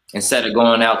 Instead of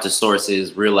going out to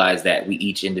sources, realize that we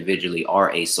each individually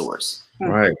are a source.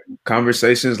 Right.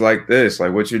 Conversations like this,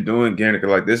 like what you're doing, Garnica,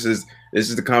 like this is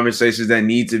the conversations that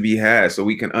need to be had so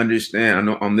we can understand. I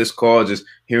know on this call, just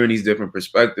hearing these different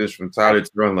perspectives from Tyler,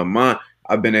 Terrell, and Lamont,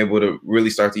 I've been able to really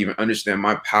start to even understand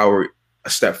my power a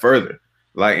step further.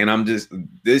 Like, and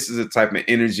this is a type of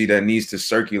energy that needs to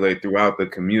circulate throughout the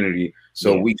community.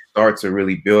 So we start to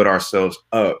really build ourselves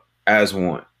up as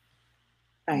one.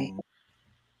 Right.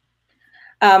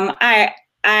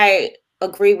 I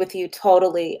agree with you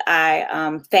totally.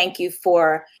 I thank you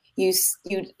for you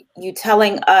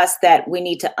telling us that we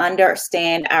need to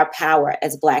understand our power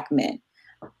as Black men.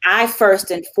 I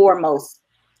first and foremost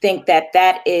think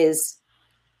that is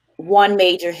one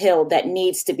major hill that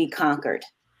needs to be conquered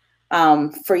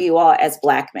for you all as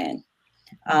Black men.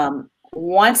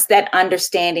 Once that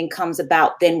understanding comes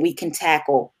about, then we can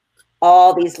tackle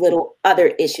all these little other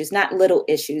issues, not little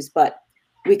issues, but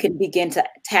we can begin to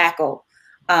tackle,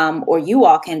 or you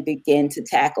all can begin to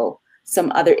tackle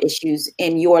some other issues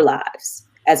in your lives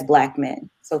as Black men.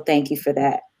 So thank you for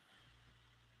that.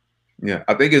 Yeah,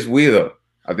 I think it's we though.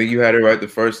 I think you had it right the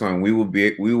first time. We will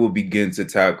begin to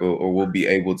tackle, or we'll be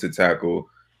able to tackle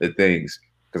the things.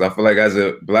 Because I feel like as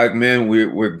a Black man,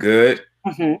 we're good.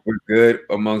 We're good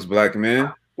amongst Black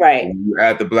men. Right. When you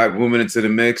add the Black woman into the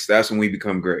mix, that's when we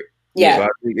become great. Yeah. So I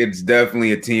think it's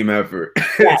definitely a team effort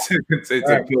to push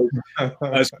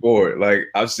us forward. Like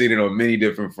I've seen it on many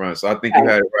different fronts. So I think you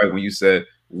had it right when you said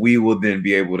we will then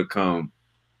be able to come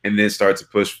and then start to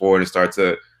push forward and start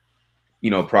to,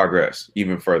 progress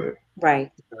even further. Right.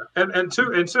 And to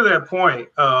that point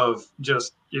of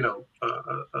just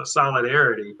a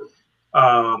solidarity,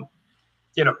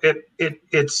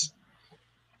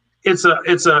 it's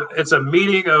a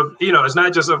meeting of it's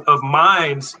not just of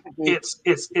minds. It's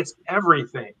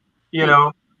everything.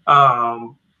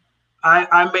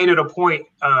 I made it a point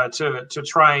to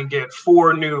try and get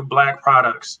 4 new Black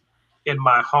products in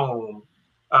my home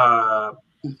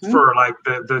for like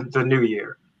the new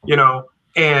year.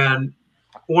 And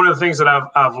one of the things that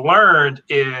I've learned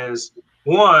is,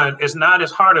 one, it's not as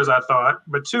hard as I thought,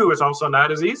 but 2, it's also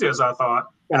not as easy as I thought.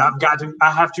 And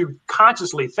I have to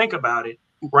consciously think about it.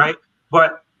 Right.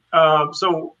 But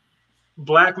so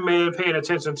Black men paying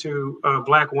attention to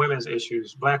Black women's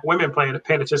issues, Black women paying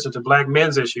attention to Black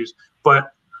men's issues,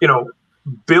 but,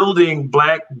 building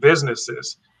Black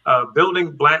businesses,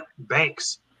 building Black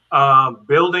banks,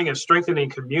 building and strengthening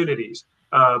communities,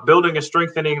 building and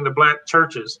strengthening the Black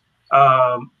churches,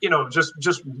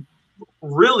 just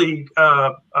really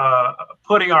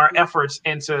putting our efforts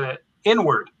into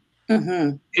inward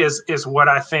is what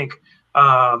I think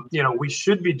we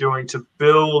should be doing to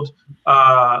build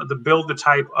the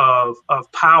type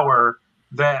of power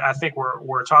that I think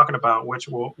we're talking about, which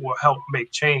will help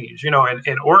make change. In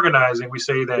organizing, we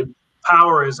say that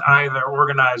power is either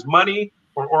organized money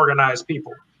or organized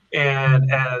people.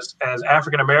 And as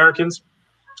African Americans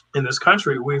in this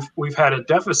country, we've had a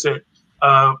deficit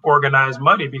of organized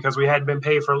money because we hadn't been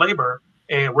paid for labor,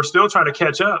 and we're still trying to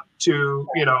catch up to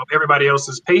everybody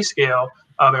else's pay scale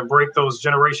and break those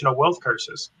generational wealth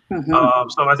curses.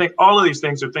 So I think all of these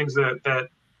things are things that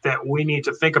we need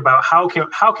to think about. How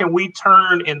can we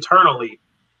turn internally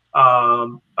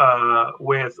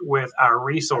with our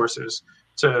resources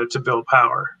to build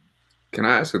power? Can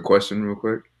I ask a question real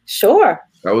quick? Sure.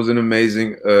 That was an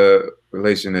amazing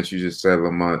relation that you just said,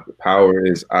 Lamont, power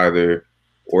is either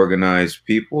organized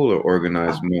people or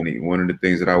organized money. One of the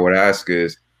things that I would ask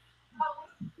is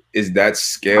that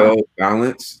scale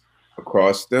balanced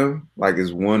across them? Like,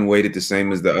 is one weighted the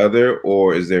same as the other,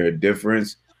 or is there a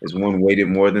difference? Is one weighted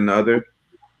more than the other?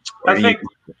 I think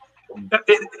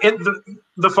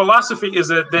the philosophy is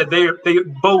that they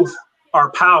both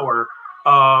are power.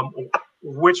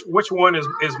 Which one is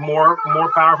more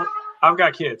powerful? I've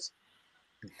got kids.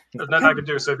 There's nothing I can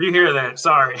do. So if you hear that,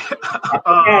 sorry.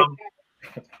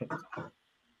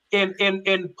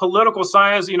 In political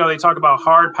science, you know, they talk about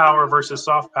hard power versus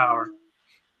soft power.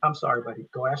 I'm sorry, buddy.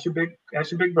 Go ask your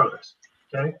big brothers.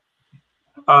 Okay.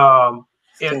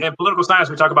 In political science,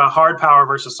 we talk about hard power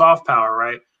versus soft power,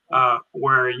 right?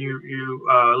 Where you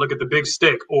look at the big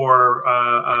stick or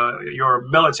your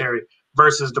military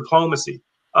versus diplomacy.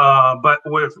 But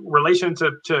with relation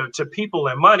to people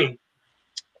and money,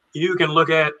 you can look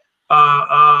at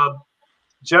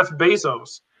Jeff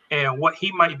Bezos and what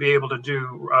he might be able to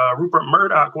do, Rupert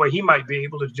Murdoch, what he might be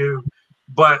able to do.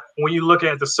 But when you look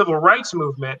at the civil rights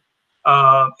movement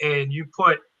and you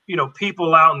put, you know,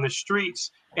 people out in the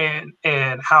streets and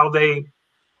how they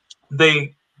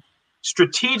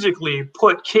strategically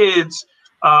put kids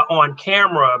on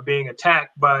camera being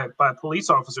attacked by police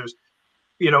officers,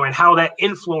 you know, and how that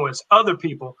influenced other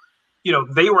people, you know,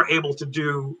 they were able to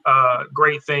do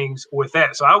great things with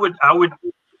that. So I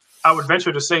would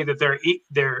venture to say that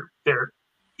they're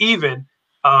even,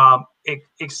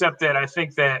 except that I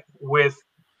think that with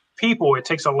people, it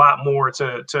takes a lot more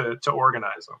to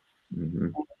organize them. Mm-hmm.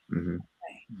 Mm-hmm.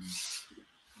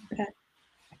 Okay.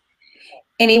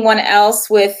 Anyone else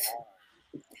with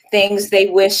things they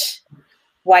wish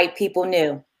white people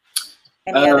knew?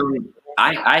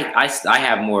 I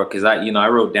have more because I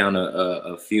wrote down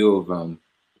a few of them,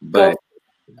 but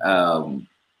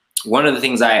one of the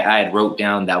things I had wrote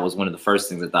down that was one of the first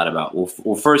things I thought about.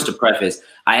 Well, first to preface,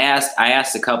 I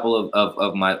asked a couple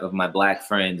of my black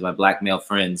friends, my black male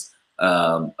friends,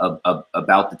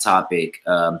 about the topic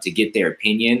to get their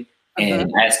opinion,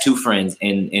 and I asked two friends,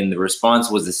 and the response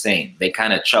was the same. They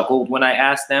kind of chuckled when I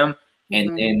asked them,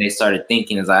 and then they started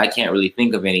thinking, "Is I can't really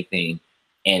think of anything,"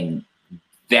 and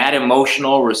that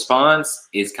emotional response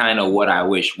is kind of what I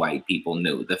wish white people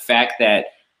knew. The fact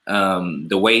that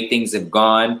the way things have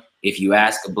gone, if you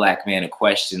ask a black man a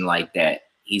question like that,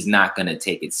 he's not going to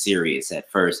take it serious at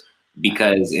first,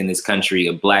 because in this country,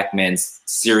 a black man's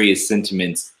serious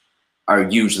sentiments are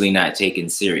usually not taken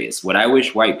serious. What I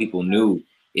wish white people knew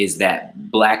is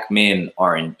that black men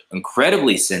are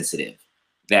incredibly sensitive,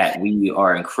 that we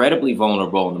are incredibly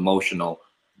vulnerable and emotional,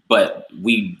 but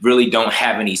we really don't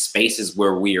have any spaces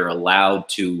where we are allowed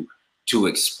to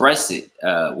express it,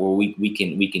 where we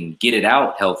can get it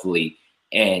out healthily.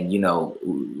 And, you know,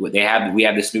 we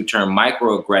have this new term,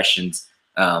 microaggressions,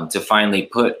 to finally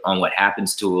put on what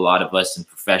happens to a lot of us in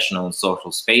professional and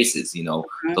social spaces. You know,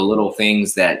 the little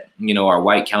things that, you know, our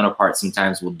white counterparts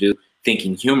sometimes will do,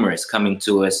 thinking humorous, coming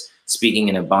to us, speaking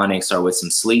in Ebonics or with some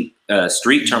street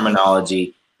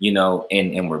terminology, you know,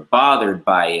 and we're bothered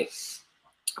by it.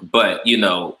 But, you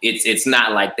know, it's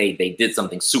not like they did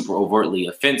something super overtly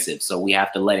offensive, so we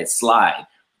have to let it slide.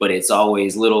 But it's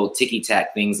always little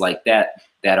ticky-tack things like that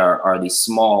are these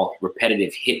small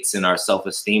repetitive hits in our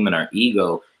self-esteem and our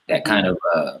ego that kind of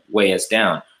weigh us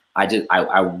down.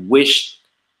 I wish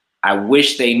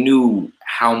they knew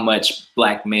how much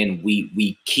black men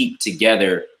we keep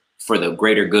together for the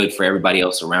greater good for everybody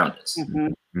else around us.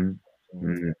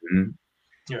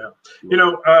 Yeah, you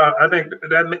know, I think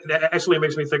that actually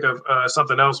makes me think of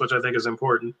something else, which I think is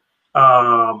important.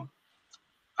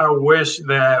 I wish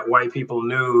that white people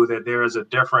knew that there is a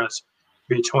difference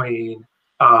between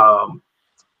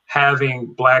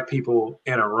having black people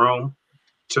in a room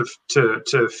to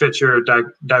fit your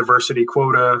diversity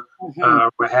quota,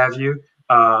 what have you,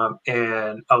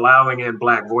 and allowing in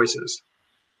black voices.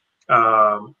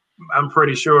 I'm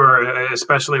pretty sure,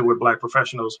 especially with black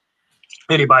professionals,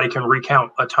 anybody can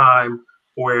recount a time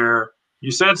where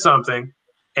you said something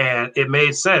and it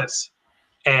made sense,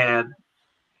 and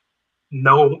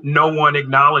no one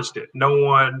acknowledged it. No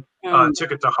one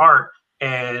took it to heart.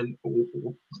 And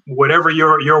whatever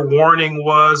your warning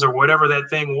was, or whatever that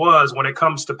thing was, when it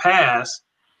comes to pass,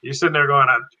 you're sitting there going,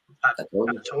 I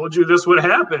told you this would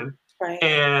happen. Right.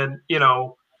 And, you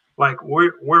know, like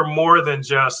we're more than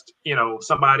just, you know,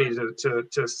 somebody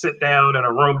to sit down in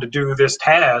a room to do this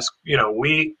task. You know,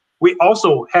 we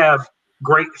also have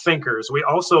great thinkers. We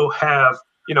also have,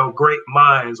 you know, great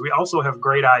minds. We also have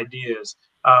great ideas.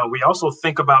 We also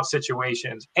think about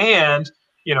situations, and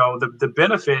the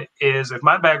benefit is if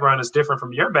my background is different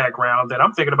from your background, then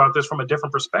I'm thinking about this from a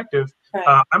different perspective.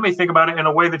 Right. I may think about it in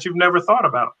a way that you've never thought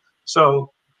about.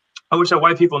 So I wish that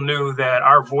white people knew that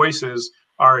our voices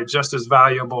are just as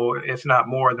valuable, if not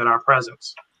more, than our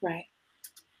presence. Right.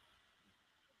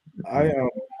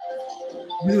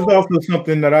 This is also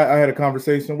something that I had a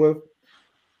conversation with.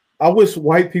 I wish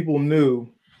white people knew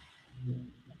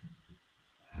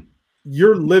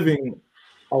you're living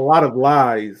a lot of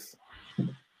lies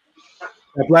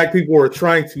that Black people are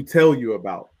trying to tell you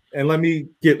about. And let me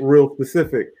get real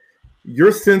specific.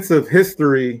 Your sense of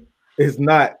history is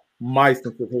not my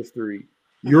sense of history.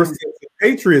 Your sense of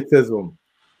patriotism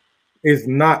is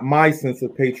not my sense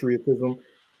of patriotism.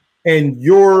 And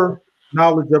your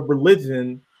knowledge of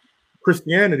religion,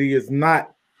 Christianity, is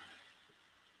not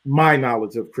my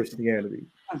knowledge of Christianity.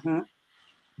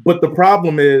 But the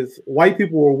problem is white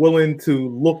people are willing to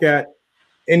look at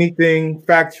anything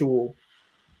factual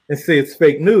and say it's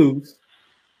fake news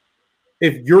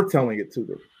if you're telling it to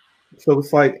them. So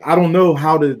it's like, I don't know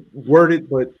how to word it,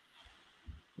 but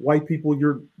white people,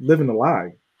 you're living a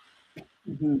lie.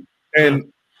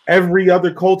 And every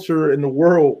other culture in the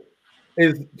world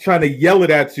is trying to yell it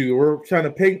at you. We're trying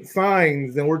to paint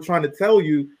signs and we're trying to tell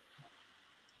you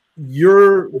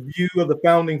your view of the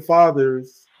founding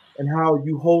fathers and how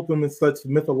you hold them in such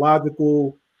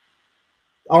mythological,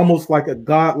 almost like a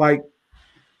godlike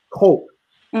cult.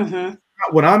 Not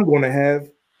what I'm going to have,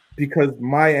 because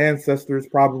my ancestors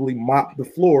probably mopped the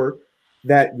floor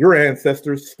that your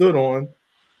ancestors stood on,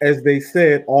 as they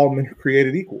said, all men are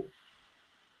created equal.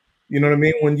 You know what I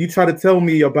mean? When you try to tell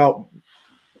me about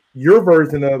your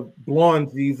version of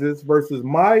blonde Jesus versus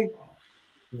my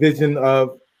vision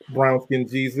of brown-skinned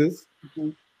Jesus,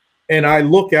 and I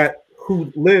look at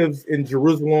who lives in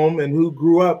Jerusalem and who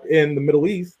grew up in the Middle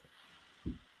East,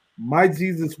 my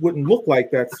Jesus wouldn't look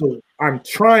like that. So I'm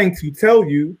trying to tell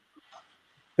you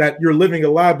that you're living a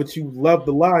lie, but you love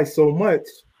the lie so much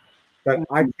that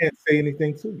I can't say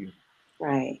anything to you.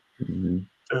 Right.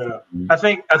 I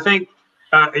think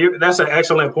that's an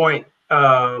excellent point.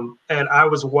 And I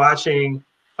was watching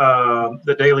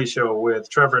The Daily Show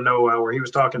with Trevor Noah, where he was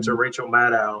talking to Rachel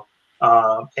Maddow.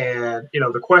 And,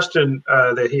 the question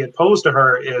that he had posed to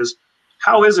her is,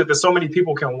 how is it that so many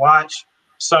people can watch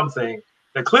something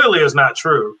that clearly is not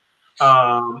true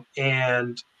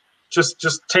and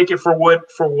just take it for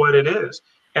what it is?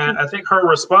 And I think her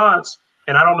response,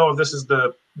 and I don't know if this is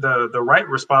the right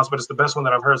response, but it's the best one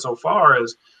that I've heard so far,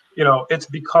 is, it's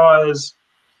because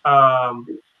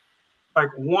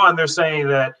one, they're saying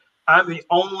that I'm the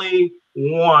only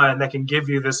one that can give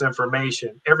you this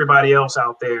information. Everybody else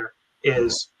out there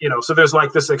is, so there's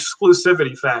like this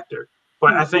exclusivity factor.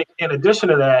 But I think in addition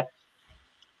to that,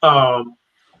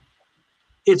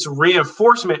 it's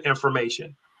reinforcement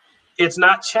information. It's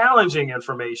not challenging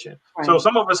information. Right. So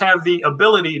some of us have the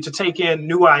ability to take in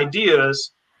new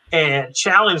ideas and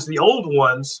challenge the old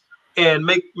ones and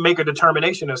make a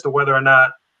determination as to whether or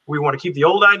not we want to keep the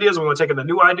old ideas, or we want to take in the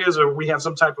new ideas, or we have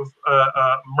some type of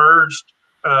merged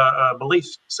belief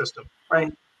system,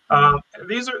 right?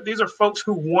 These are folks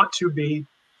who want to believe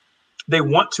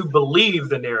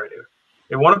the narrative.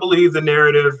 They want to believe the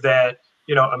narrative that,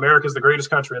 America is the greatest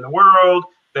country in the world,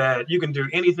 that you can do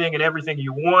anything and everything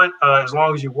you want as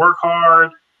long as you work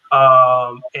hard,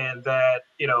 and that,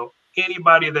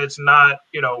 anybody that's not,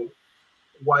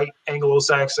 white,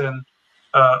 Anglo-Saxon,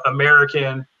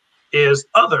 American is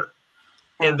other,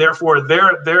 and therefore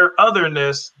their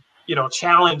otherness,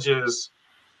 challenges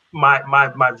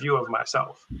my view of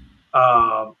myself.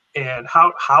 And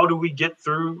how do we get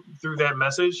through that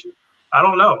message? I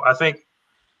don't know. I think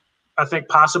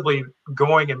possibly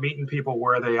going and meeting people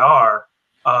where they are.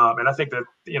 And I think that,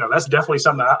 that's definitely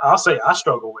something I'll say I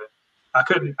struggle with. I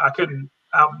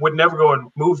would never go and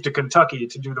move to Kentucky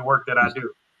to do the work that I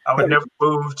do. I would never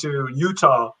move to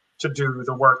Utah to do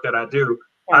the work that I do.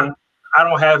 I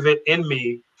don't have it in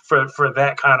me for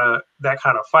that kind of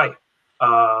fight.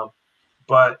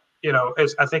 But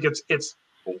I think it's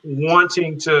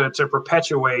wanting to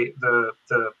perpetuate the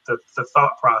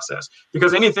thought process,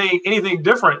 because anything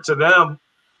different to them,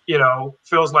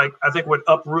 feels like, I think, would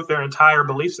uproot their entire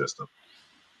belief system.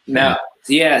 Now,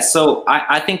 yeah, so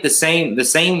I think the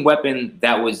same weapon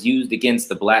that was used against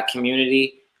the Black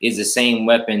community is the same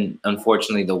weapon,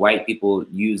 unfortunately, the white people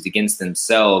used against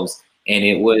themselves. And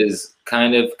it was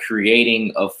kind of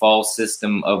creating a false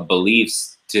system of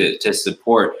beliefs to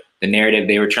support the narrative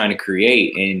they were trying to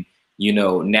create. And,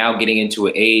 now getting into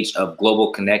an age of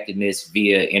global connectedness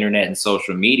via internet and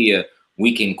social media,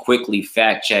 we can quickly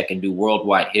fact check and do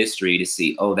worldwide history to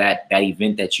see, oh, that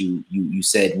event that you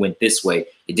said went this way,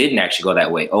 it didn't actually go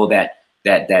that way. Oh, that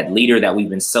that leader that we've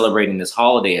been celebrating this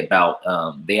holiday about,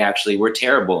 they actually were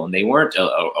terrible and they weren't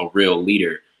a real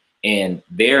leader. And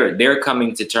they're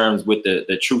coming to terms with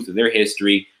the truth of their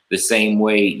history the same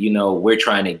way, you know, we're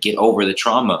trying to get over the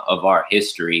trauma of our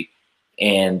history.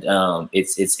 And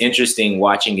it's interesting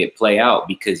watching it play out,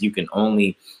 because you can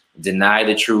only deny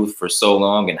the truth for so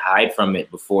long and hide from it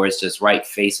before it's just right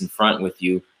face in front with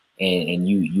you, and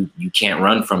you can't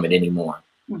run from it anymore.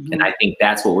 Mm-hmm. And I think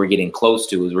that's what we're getting close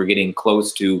to, is we're getting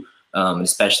close to,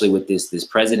 especially with this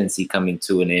presidency coming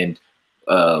to an end,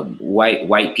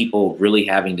 white people really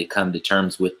having to come to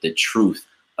terms with the truth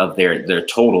of their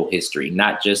total history,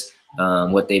 not just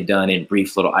what they've done in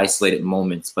brief little isolated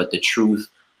moments, but the truth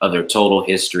of their total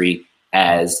history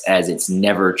as it's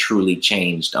never truly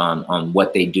changed on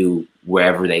what they do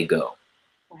wherever they go.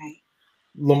 Right.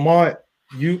 Lamont,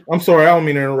 I'm sorry, I don't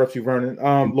mean to interrupt you, Vernon.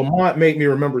 Lamont made me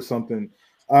remember something.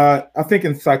 I think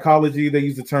in psychology, they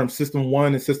use the term system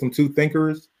 1 and system 2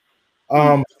 thinkers.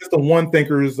 System 1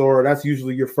 thinkers, or that's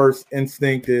usually your first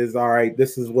instinct is, all right,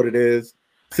 this is what it is.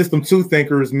 System 2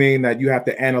 thinkers mean that you have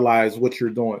to analyze what you're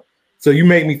doing. So you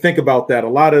make me think about that. A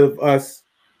lot of us,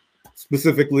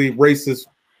 specifically racist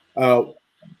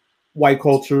white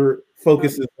culture,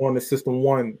 focuses on the system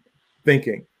 1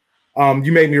 thinking.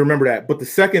 You made me remember that. But the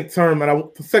second term, and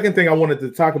the second thing I wanted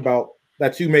to talk about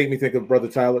that you made me think of, Brother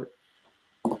Tyler.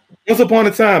 Once upon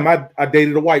a time, I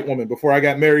dated a white woman before I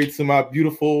got married to my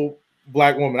beautiful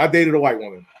Black woman. I dated a white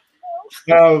woman.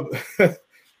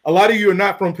 A lot of you are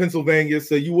not from Pennsylvania,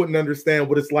 so you wouldn't understand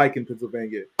what it's like in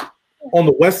Pennsylvania. On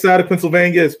the west side of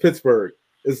Pennsylvania is Pittsburgh.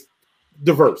 It's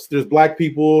diverse. There's Black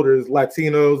people, there's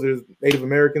Latinos, there's Native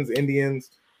Americans, Indians,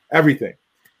 everything.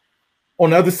 On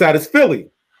the other side is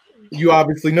Philly. You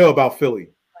obviously know about Philly.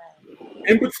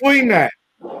 In between that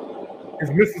is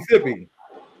Mississippi,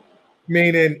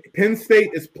 meaning Penn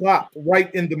State is plopped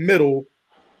right in the middle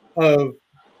of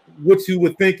what you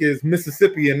would think is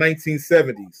Mississippi in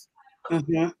 1970s.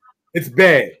 Mm-hmm. It's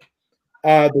bad.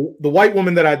 The white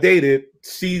woman that I dated,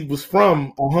 she was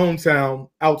from a hometown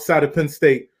outside of Penn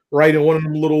State, right in one of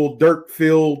them little dirt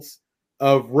fields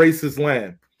of racist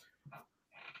land.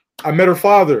 I met her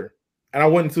father, and I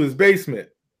went into his basement,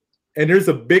 and there's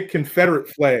a big Confederate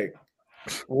flag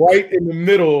right in the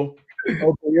middle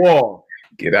of the wall.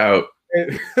 Get out.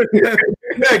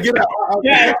 Yeah, get out.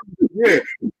 Yeah.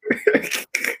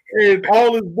 And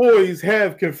all his boys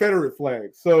have Confederate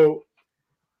flags. So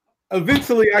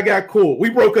eventually I got cool. We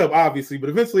broke up, obviously, but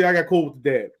eventually I got cool with the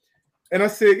dad. And I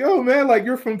said, yo, man, like,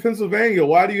 you're from Pennsylvania.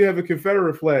 Why do you have a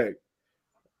Confederate flag?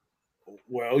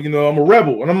 Well, you know, I'm a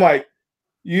rebel. And I'm like,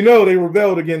 you know, they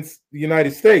rebelled against the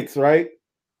United States, right?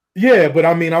 Yeah, but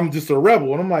I mean, I'm just a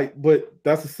rebel. And I'm like, but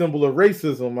that's a symbol of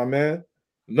racism, my man.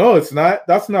 No, it's not.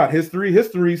 That's not history.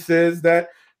 History says that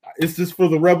it's just for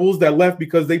the rebels that left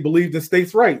because they believed in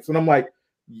states' rights. And I'm like,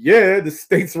 yeah, the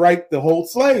states' right to hold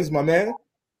slaves, my man.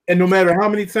 And no matter how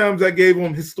many times I gave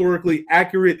him historically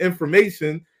accurate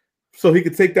information so he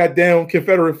could take that down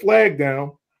Confederate flag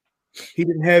down, he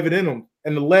didn't have it in him.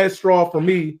 And the last straw for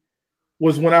me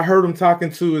was when I heard him talking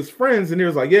to his friends, and he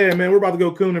was like, yeah, man, we're about to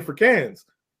go cooning for cans.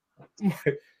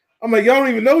 I'm like, y'all don't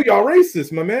even know y'all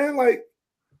racist, my man. Like,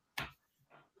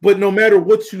 but no matter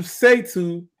what you say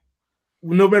to,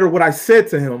 no matter what I said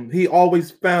to him, he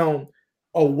always found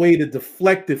a way to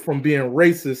deflect it from being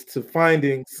racist to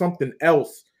finding something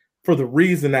else for the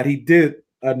reason that he did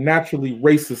a naturally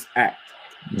racist act.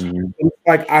 Mm-hmm. It's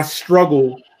like I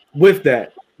struggle with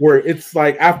that, where it's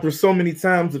like after so many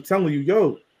times of telling you,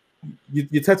 yo,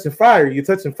 you're touching fire,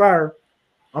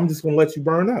 I'm just going to let you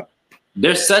burn up.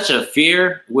 There's such a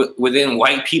fear within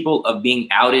white people of being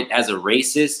outed as a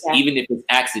racist, even if it's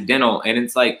accidental. And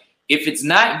it's like, if it's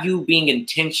not you being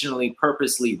intentionally,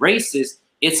 purposely racist,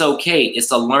 it's okay.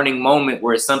 It's a learning moment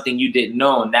where it's something you didn't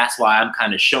know. And that's why I'm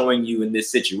kind of showing you in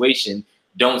this situation,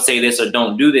 don't say this or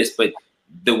don't do this. But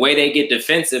the way they get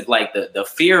defensive, like the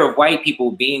fear of white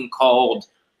people being called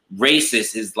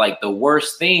racist is like the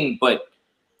worst thing. But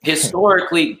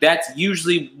historically, that's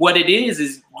usually what it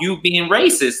is you being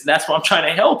racist. That's why I'm trying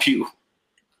to help you.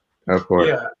 Of course.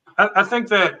 Yeah, I think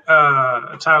that,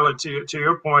 Tyler, to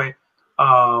your point,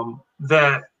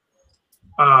 that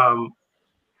I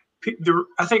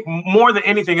think more than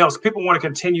anything else, people want to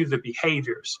continue the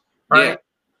behaviors, right?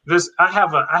 Yeah. I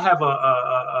have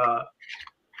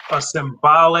a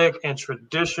symbolic and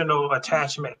traditional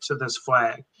attachment to this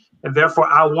flag, and therefore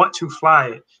I want to fly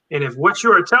it. And if what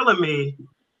you are telling me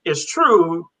is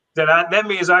true, then that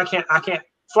means I can't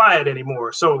fly it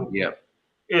anymore. So yeah,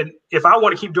 and if I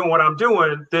want to keep doing what I'm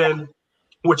doing, then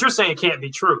what you're saying can't be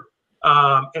true.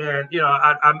 And you know,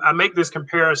 I make this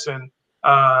comparison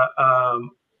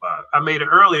I made it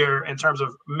earlier in terms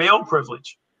of male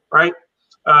privilege, right?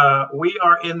 We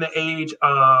are in the age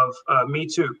of Me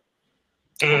Too.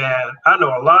 And I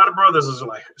know a lot of brothers is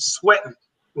like sweating,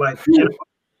 like, you know,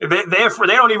 they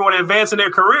don't even want to advance in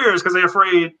their careers because they're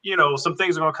afraid, you know, some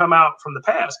things are going to come out from the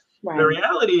past. Right. The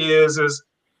reality is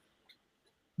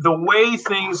the way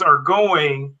things are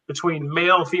going between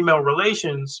male female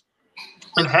relations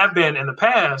and have been in the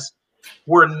past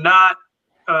were not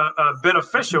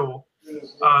beneficial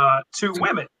to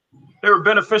women. They were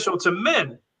beneficial to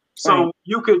men. So Right.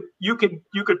 you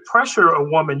could pressure a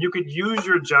woman, you could use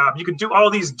your job, you could do all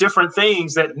these different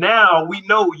things that now we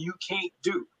know you can't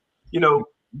do. You know,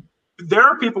 there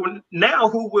are people now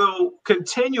who will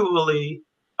continually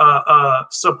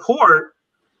support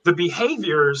the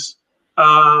behaviors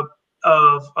of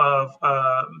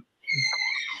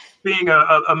being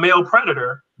a male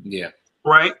predator. Yeah.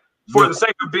 Right. For the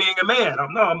sake of being a man.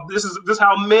 This is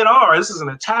how men are. This is an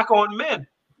attack on men.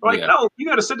 Like, Yeah. no, you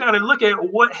got to sit down and look at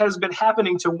what has been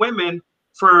happening to women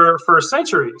for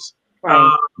centuries,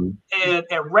 Right. and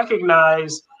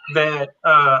recognize that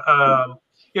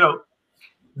you know,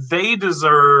 they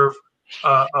deserve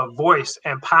a voice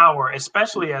and power,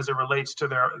 especially as it relates to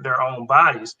their own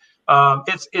bodies.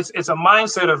 It's a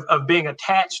mindset of being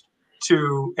attached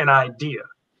to an idea,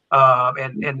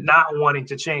 and not wanting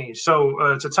to change.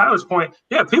 So to Tyler's point,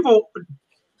 yeah, people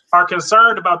are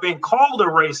concerned about being called a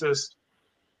racist,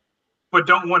 but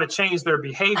don't want to change their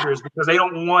behaviors because they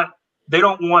don't want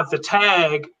the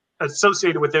tag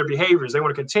associated with their behaviors. They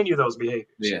want to continue those behaviors.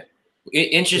 Yeah.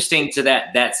 Interesting to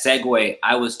that segue.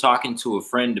 I was talking to a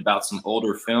friend about some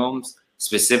older films,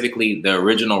 specifically the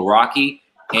original Rocky,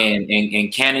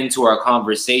 and canon to our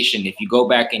conversation. If you go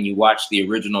back and you watch the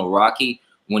original Rocky,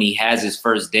 when he has his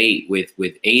first date with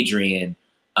Adrian,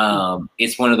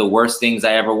 it's one of the worst things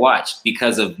I ever watched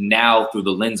because of now through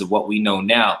the lens of what we know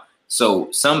now.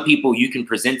 So some people, you can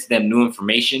present to them new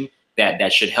information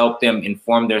that should help them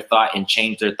inform their thought and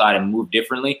change their thought and move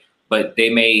differently. But they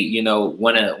may, you know,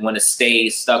 want to stay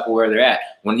stuck where they're at.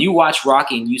 When you watch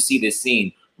Rocky and you see this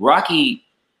scene, Rocky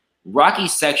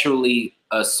sexually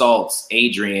assaults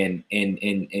Adrian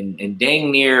and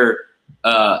dang near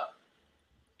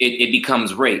it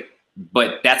becomes rape.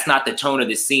 But that's not the tone of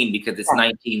the scene because it's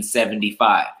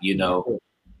 1975. You know,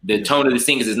 the tone of the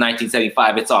scene is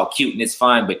 1975. It's all cute and it's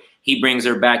fine, but he brings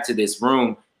her back to this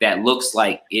room that looks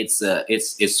like it's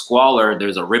squalor.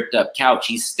 There's a ripped up couch.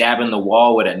 He's stabbing the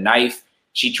wall with a knife.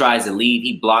 She tries to leave.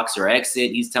 He blocks her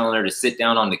exit. He's telling her to sit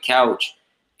down on the couch.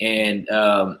 And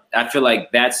I feel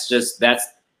like that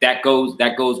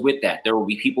goes with that. There will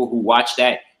be people who watch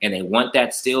that and they want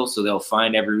that still, so they'll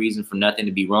find every reason for nothing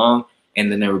to be wrong.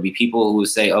 And then there will be people who will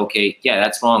say, okay, yeah,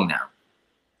 that's wrong now.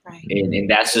 Right. And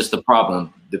that's just the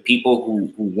problem. The people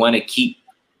who want to keep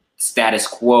status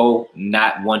quo,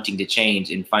 not wanting to change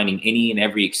and finding any and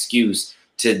every excuse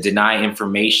to deny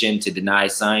information, to deny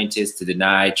scientists, to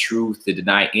deny truth, to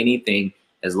deny anything,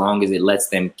 as long as it lets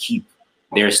them keep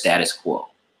their status quo.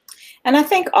 And I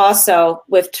think also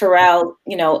with Terrell,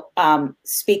 you know,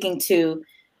 speaking to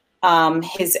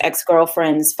his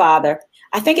ex-girlfriend's father,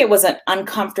 I think it was an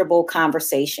uncomfortable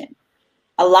conversation.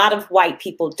 A lot of white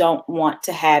people don't want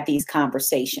to have these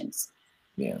conversations.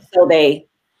 Yeah. So they,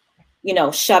 you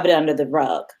know, shove it under the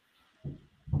rug.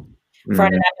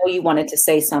 Vernon, I know you wanted to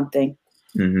say something.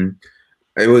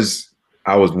 I was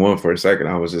one for a second.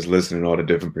 I was just listening to all the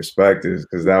different perspectives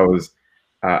because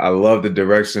I love the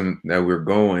direction that we're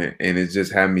going. And it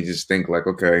just had me just think like,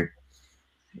 okay,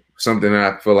 something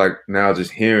that I feel like now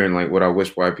just hearing like what I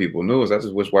wish white people knew is I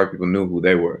just wish white people knew who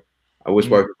they were. I wish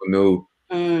white people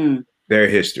knew their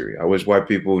history. I wish white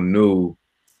people knew,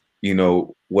 you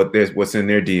know, what's in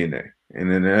their DNA. And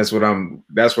then that's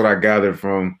what I gathered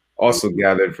from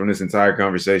this entire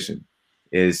conversation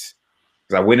is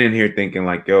because I went in here thinking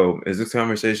like, yo, is this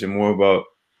conversation more about,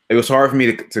 it was hard for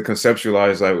me to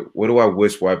conceptualize like, what do I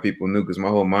wish white people knew? Because my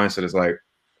whole mindset is like,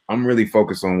 I'm really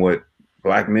focused on what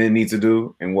Black men need to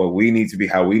do and what we need to be,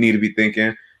 how we need to be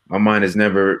thinking. My mind has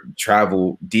never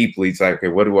traveled deeply to like, okay,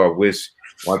 what do I wish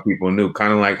white people knew?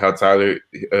 Kind of like how Tyler,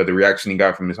 the reaction he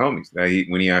got from his homies that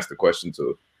when he asked the question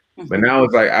to. But now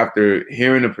it's like after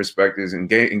hearing the perspectives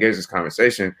and engage this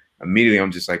conversation, immediately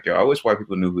I'm just like, yo, I wish white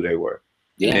people knew who they were.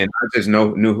 Yeah. And I just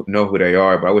know who they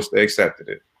are, but I wish they accepted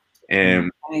it.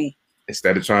 And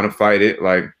instead of trying to fight it,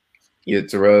 like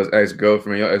Terrell's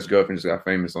ex-girlfriend, your ex-girlfriend just got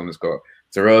famous on this call.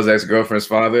 Terrell's ex-girlfriend's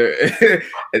father,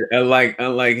 unlike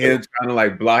him trying to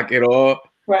like block it all.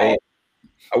 Right.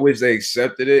 I wish they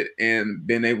accepted it and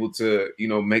been able to, you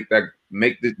know, make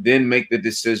the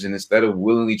decision instead of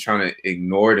willingly trying to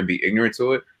ignore it and be ignorant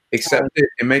to it. Accept it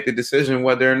and make the decision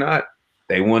whether or not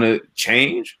they want to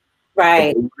change,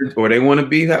 right, or they want to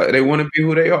be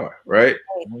who they are, right?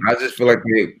 I just feel like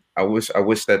I wish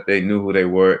that they knew who they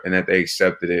were and that they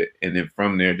accepted it, and then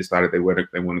from there decided they want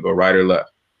to go right or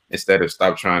left instead of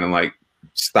stop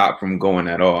from going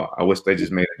at all. I wish they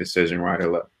just made a decision right or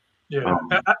left. Yeah,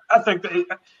 I think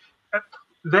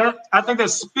that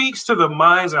speaks to the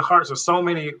minds and hearts of so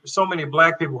many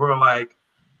Black people who are like,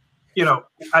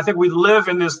 I think we live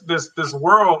in this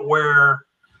world where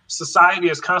society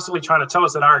is constantly trying to tell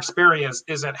us that our experience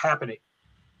isn't happening.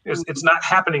 It's not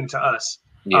happening to us.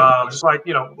 Yeah. Just like,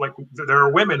 like there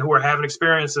are women who are having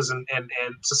experiences and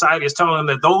society is telling them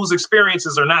that those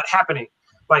experiences are not happening.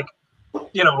 Like,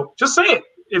 just say it.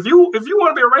 If you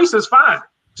want to be a racist, fine.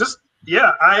 Just,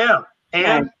 yeah, I am.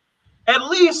 And at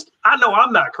least I know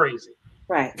I'm not crazy.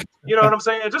 right. You know what I'm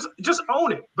saying? Just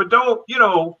own it. But don't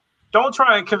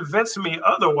try and convince me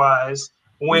otherwise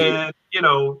when,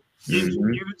 you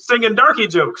singing darky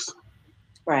jokes.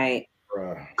 Right.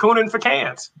 Cooning for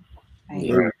cans.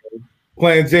 Right.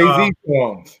 Playing Jay-Z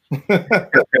songs.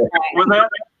 Was that?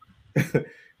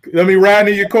 I mean,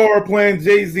 riding in your car playing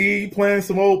Jay-Z, playing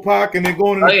some old Pac, and then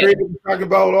going in the crib and talking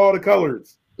about all the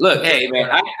colors. Look, hey man,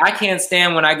 I can't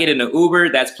stand when I get in an Uber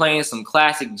that's playing some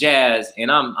classic jazz,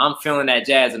 and I'm feeling that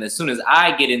jazz, and as soon as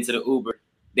I get into the Uber,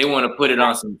 they want to put it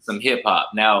on some hip hop.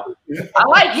 Now, I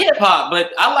like hip hop,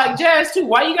 but I like jazz too.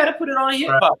 Why you got to put it on hip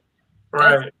hop?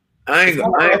 Right. I ain't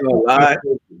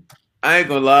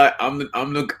gonna lie.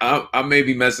 I may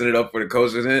be messing it up for the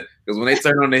coaches because when they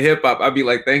turn on the hip hop, I'd be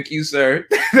like, "Thank you, sir.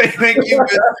 Thank you."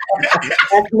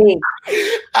 That's me.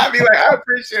 I'd be like, "I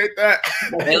appreciate that."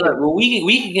 Hey, look, well, we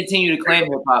can continue to claim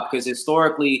hip hop because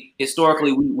historically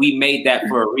we made that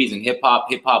for a reason. Hip hop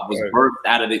was birthed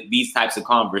out of these types of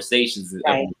conversations of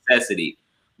necessity.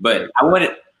 But I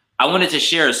wanted to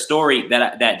share a story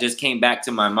that just came back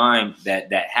to my mind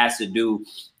that has to do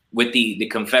with the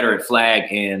Confederate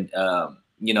flag and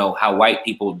how white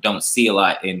people don't see a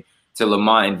lot. And to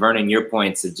Lamont and Vernon, your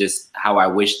points of just how I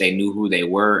wish they knew who they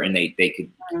were and they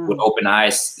could with open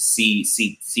eyes see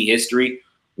history.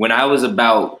 When I was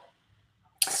about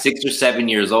 6 or 7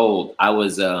 years old, I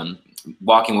was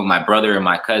walking with my brother and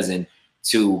my cousin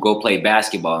to go play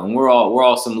basketball, and we're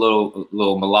all some little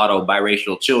mulatto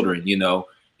biracial children,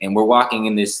 and we're walking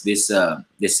in this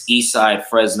East Side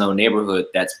Fresno neighborhood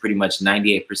that's pretty much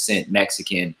 98%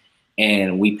 Mexican,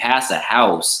 and we pass a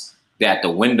house that the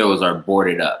windows are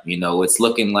boarded up. It's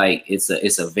looking like it's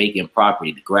a vacant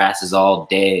property. The grass is all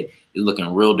dead. It's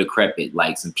looking real decrepit,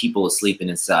 like some people are sleeping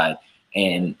inside.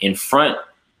 And in front,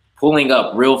 pulling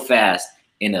up real fast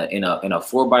in a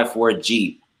 4x4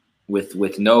 Jeep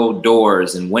with no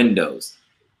doors and windows,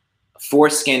 4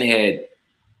 skinhead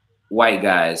white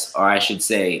guys, or I should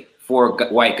say 4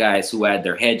 white guys who had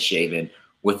their head shaven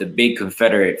with a big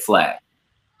Confederate flag.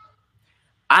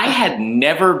 I had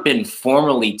never been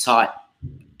formally taught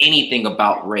anything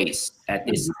about race by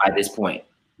this point.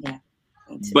 Yeah,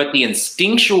 but the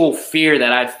instinctual fear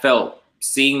that I felt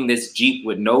seeing this Jeep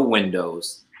with no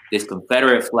windows, this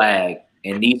Confederate flag,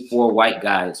 and these 4 white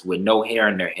guys with no hair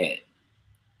in their head.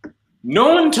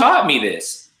 No one taught me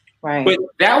this. Right. But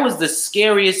that was the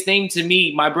scariest thing to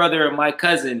me, my brother and my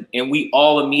cousin, and we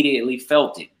all immediately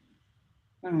felt it.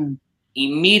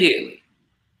 Immediately.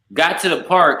 Got to the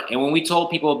park, and when we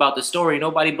told people about the story,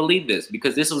 nobody believed us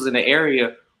because this was in an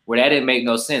area where that didn't make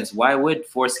no sense. Why would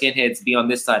 4 skinheads be on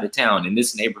this side of town in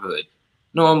this neighborhood?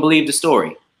 No one believed the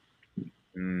story.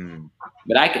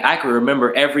 But I could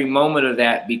remember every moment of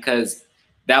that because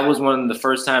that was one of the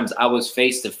first times I was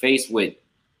face to face with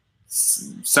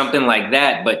something like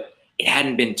that, but it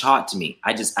hadn't been taught to me.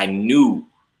 I knew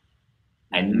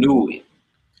it.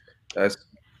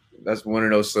 That's one of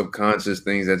those subconscious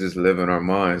things that just live in our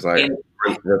minds. Like,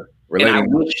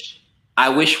 and I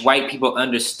wish white people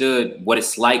understood what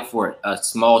it's like for a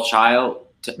small child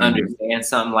to understand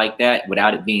something like that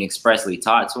without it being expressly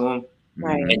taught to them.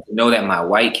 Right. And to know that my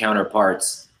white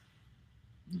counterparts,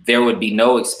 there would be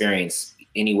no experience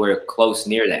anywhere close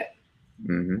near that.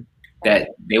 That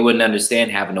they wouldn't understand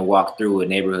having to walk through a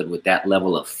neighborhood with that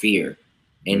level of fear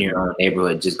in your own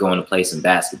neighborhood, just going to play some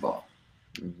basketball.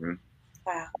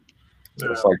 Wow.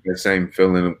 It's like the same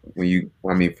feeling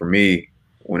when for me,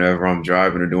 whenever I'm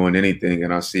driving or doing anything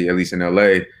and I see, at least in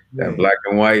LA, that black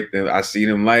and white, then I see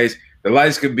them lights. The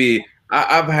lights could be,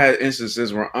 I've had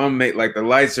instances where the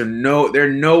lights are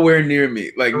they're nowhere near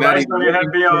me. Like, not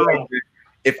even,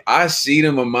 if I see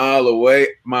them a mile away,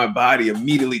 my body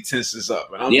immediately tenses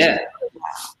up. And I'm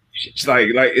it's like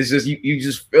it's just you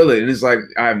just feel it, and it's like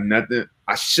I have nothing.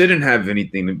 I shouldn't have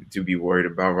anything to be worried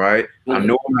about, right? I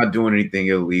know I'm not doing anything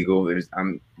illegal.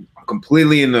 I'm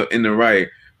completely in the right,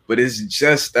 but it's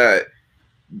just that,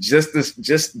 just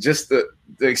the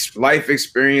life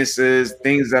experiences,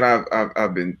 things that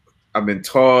I've been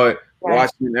taught,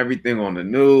 watching everything on the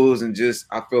news, and just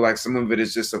I feel like some of it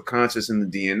is just subconscious in the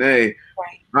DNA.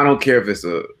 Right. I don't care if it's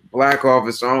a black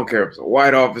officer, I don't care if it's a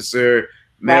white officer,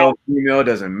 male, female,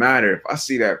 doesn't matter. If I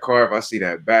see that car, if I see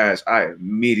that badge, I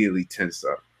immediately tense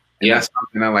up. And that's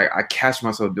something I catch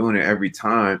myself doing it every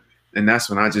time. And that's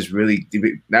when I just really,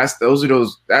 that's like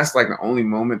the only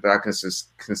moment that I can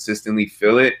consistently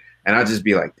feel it. And I just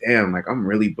be like, damn, like I'm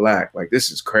really black. Like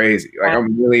this is crazy. Like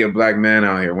I'm really a black man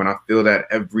out here when I feel that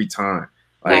every time.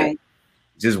 Like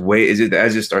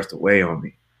that just starts to weigh on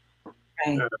me.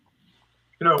 Right.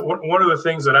 You know, one of the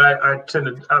things that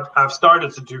I've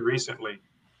started to do recently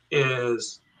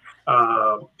is,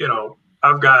 you know,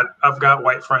 I've got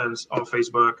white friends on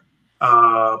Facebook.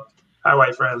 Hi,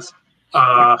 white friends.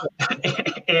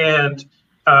 And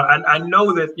I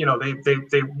know that, you know,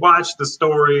 they watch the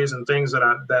stories and things that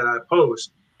I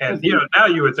post. And, you know, now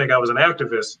you would think I was an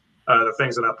activist, the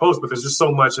things that I post, but there's just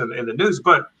so much in the news.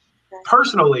 But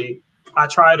personally, I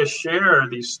try to share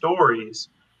these stories,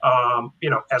 you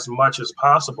know, as much as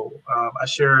possible. I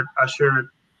shared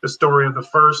the story of the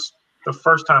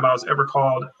first time I was ever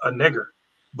called a nigger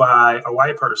by a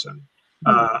white person.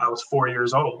 I was 4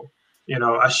 years old. You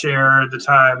know, I shared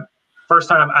the first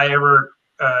time I ever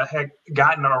had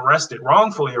gotten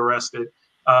wrongfully arrested,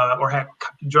 or had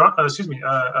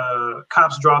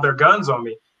cops draw their guns on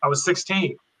me. I was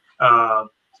 16.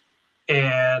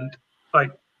 And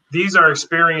like, these are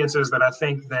experiences that I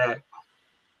think that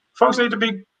folks need to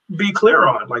be clear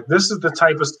on. Like, this is the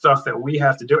type of stuff that we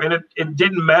have to do. And it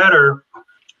didn't matter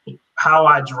how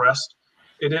I dressed.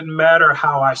 It didn't matter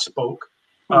how I spoke.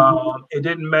 It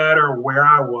didn't matter where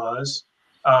I was.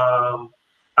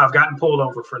 I've gotten pulled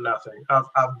over for nothing.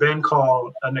 I've been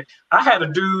called a nigger. I had a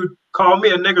dude call me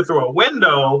a nigger through a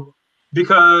window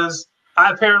because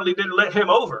I apparently didn't let him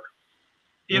over.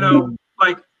 You know,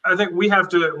 like, I think we've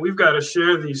got to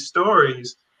share these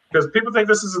stories because people think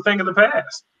this is a thing of the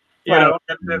past. You know,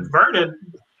 and Vernon,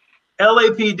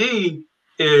 LAPD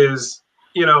is,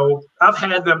 you know, I've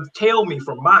had them tail me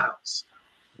for miles,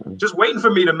 just waiting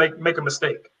for me to make a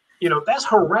mistake. You know, that's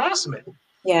harassment.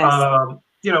 Yes.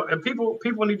 You know, and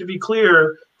people need to be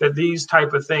clear that these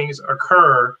type of things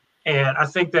occur. And I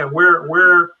think that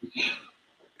we're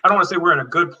I don't want to say we're in a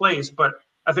good place, but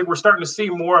I think we're starting to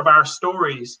see more of our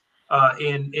stories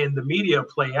in the media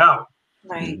play out.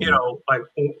 Right. You know, like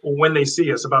when they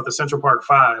see us about the Central Park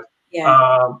 5.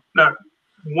 Yeah. Now,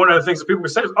 one of the things that people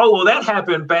say is, oh, well, that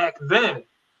happened back then.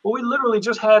 Well, we literally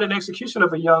just had an execution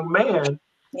of a young man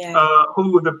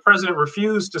who the president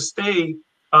refused to stay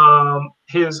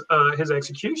his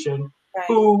execution,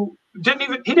 who didn't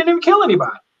even kill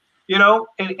anybody, you know,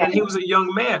 and he was a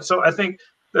young man. So I think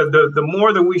the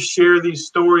more that we share these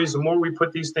stories, the more we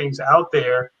put these things out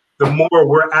there, the more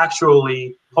we're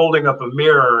actually holding up a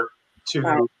mirror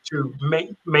to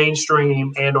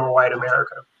mainstream and or white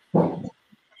America.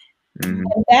 And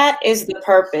that is the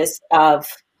purpose of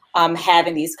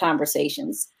having these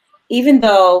conversations, even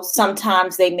though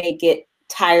sometimes they may get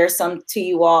tiresome to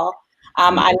you all.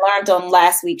 I learned on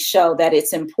last week's show that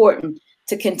it's important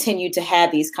to continue to have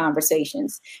these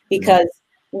conversations because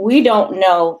we don't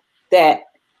know that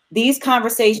these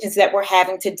conversations that we're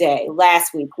having today,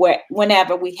 last week,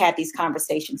 whenever we had these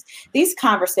conversations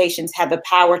have the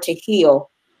power to heal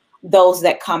those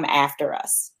that come after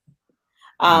us.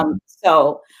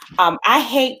 So I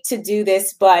hate to do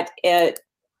this, but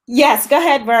yes, go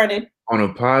ahead, Vernon. On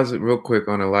a positive, real quick,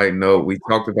 on a light note, we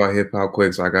talked about hip hop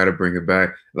quick, so I got to bring it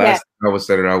back. Last thing I would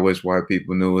say that I wish white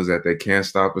people knew is that they can't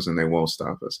stop us and they won't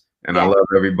stop us. And I love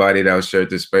everybody that shared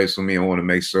this space with me. I want to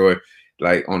make sure,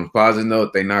 like, on a positive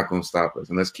note, they're not going to stop us.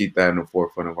 And let's keep that in the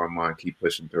forefront of our mind. Keep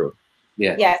pushing through.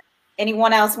 Yeah.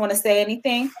 Anyone else want to say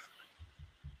anything?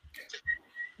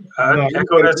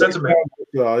 Echo that sentiment.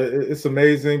 It's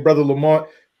amazing, Brother Lamont.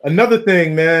 Another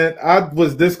thing, man, I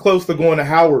was this close to going to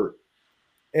Howard,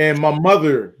 and my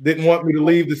mother didn't want me to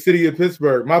leave the city of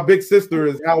Pittsburgh. My big sister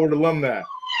is Howard alumni.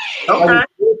 Okay. I was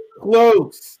this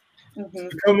close to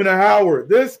coming to Howard.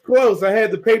 This close. I had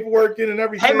the paperwork in and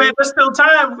everything. Hey, man, there's still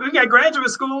time. We got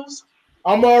graduate schools.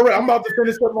 I'm about to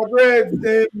finish up my grads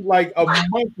in like a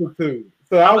month or two.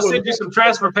 So I'm gonna send you some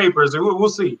transfer papers, and we'll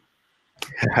see.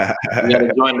 You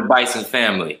gotta join the Bison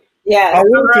family. Yeah, I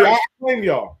will to. I blame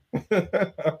y'all.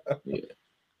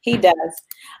 He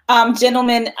does.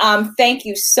 Gentlemen, thank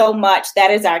you so much.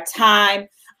 That is our time.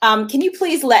 Can you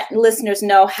please let listeners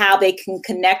know how they can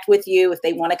connect with you if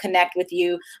they want to connect with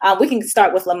you? We can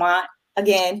start with Lamont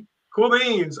again. Cool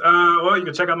beans. Well, you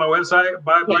can check out my website,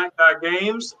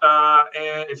 byblack.games.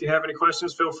 And if you have any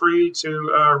questions, feel free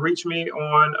to reach me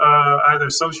on either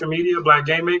social media, Black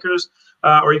Game Makers,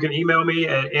 or you can email me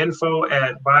at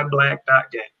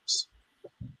info@byblack.games.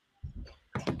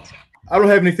 I don't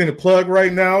have anything to plug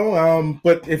right now,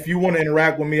 but if you want to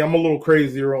interact with me, I'm a little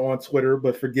crazier on Twitter,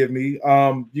 but forgive me.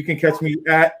 You can catch me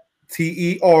at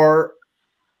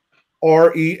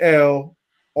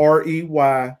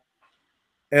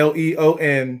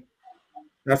TERRELREYLEON.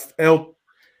 That's El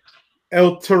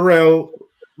Terrell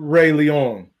Ray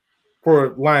Leon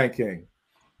for Lion King.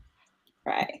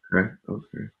 Right.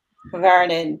 Okay.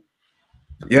 Vernon.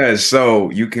 Yeah, so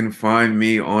you can find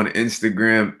me on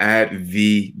Instagram at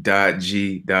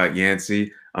v.g.yancey.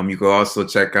 You can also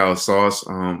check out Sauce.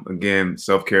 Again,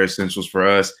 self-care essentials for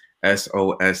us,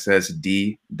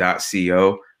 SOSSD.co.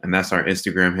 And that's our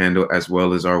Instagram handle as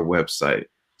well as our website.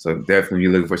 So definitely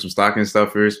you're looking for some stocking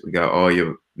stuffers. We got all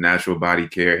your natural body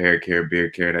care, hair care,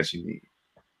 beard care that you need.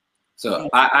 So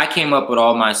I came up with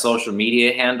all my social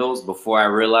media handles before I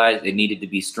realized it needed to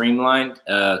be streamlined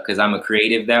because I'm a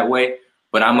creative that way.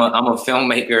 But I'm a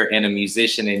filmmaker and a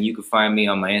musician, and you can find me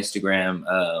on my Instagram,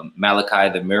 Malachi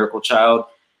the Miracle Child,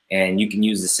 and you can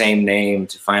use the same name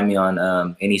to find me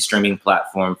on any streaming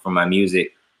platform for my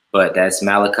music. But that's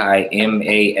Malachi,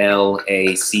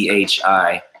 MALACHI,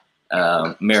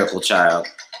 Miracle Child,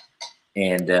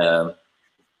 and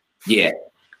yeah.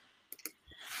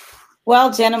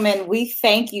 Well, gentlemen, we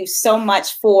thank you so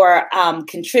much for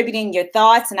contributing your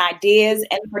thoughts and ideas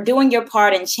and for doing your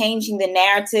part in changing the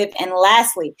narrative. And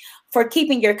lastly, for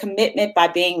keeping your commitment by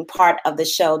being part of the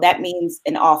show. That means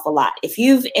an awful lot. If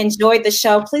you've enjoyed the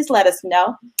show, please let us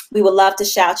know. We would love to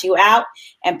shout you out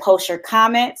and post your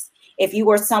comments. If you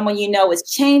or someone you know is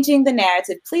changing the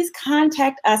narrative, please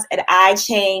contact us at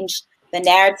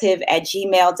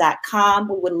ichangethenarrative@gmail.com.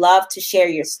 We would love to share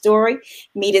your story.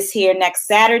 Meet us here next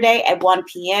Saturday at 1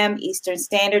 p.m. Eastern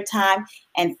Standard Time.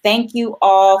 And thank you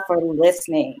all for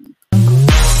listening.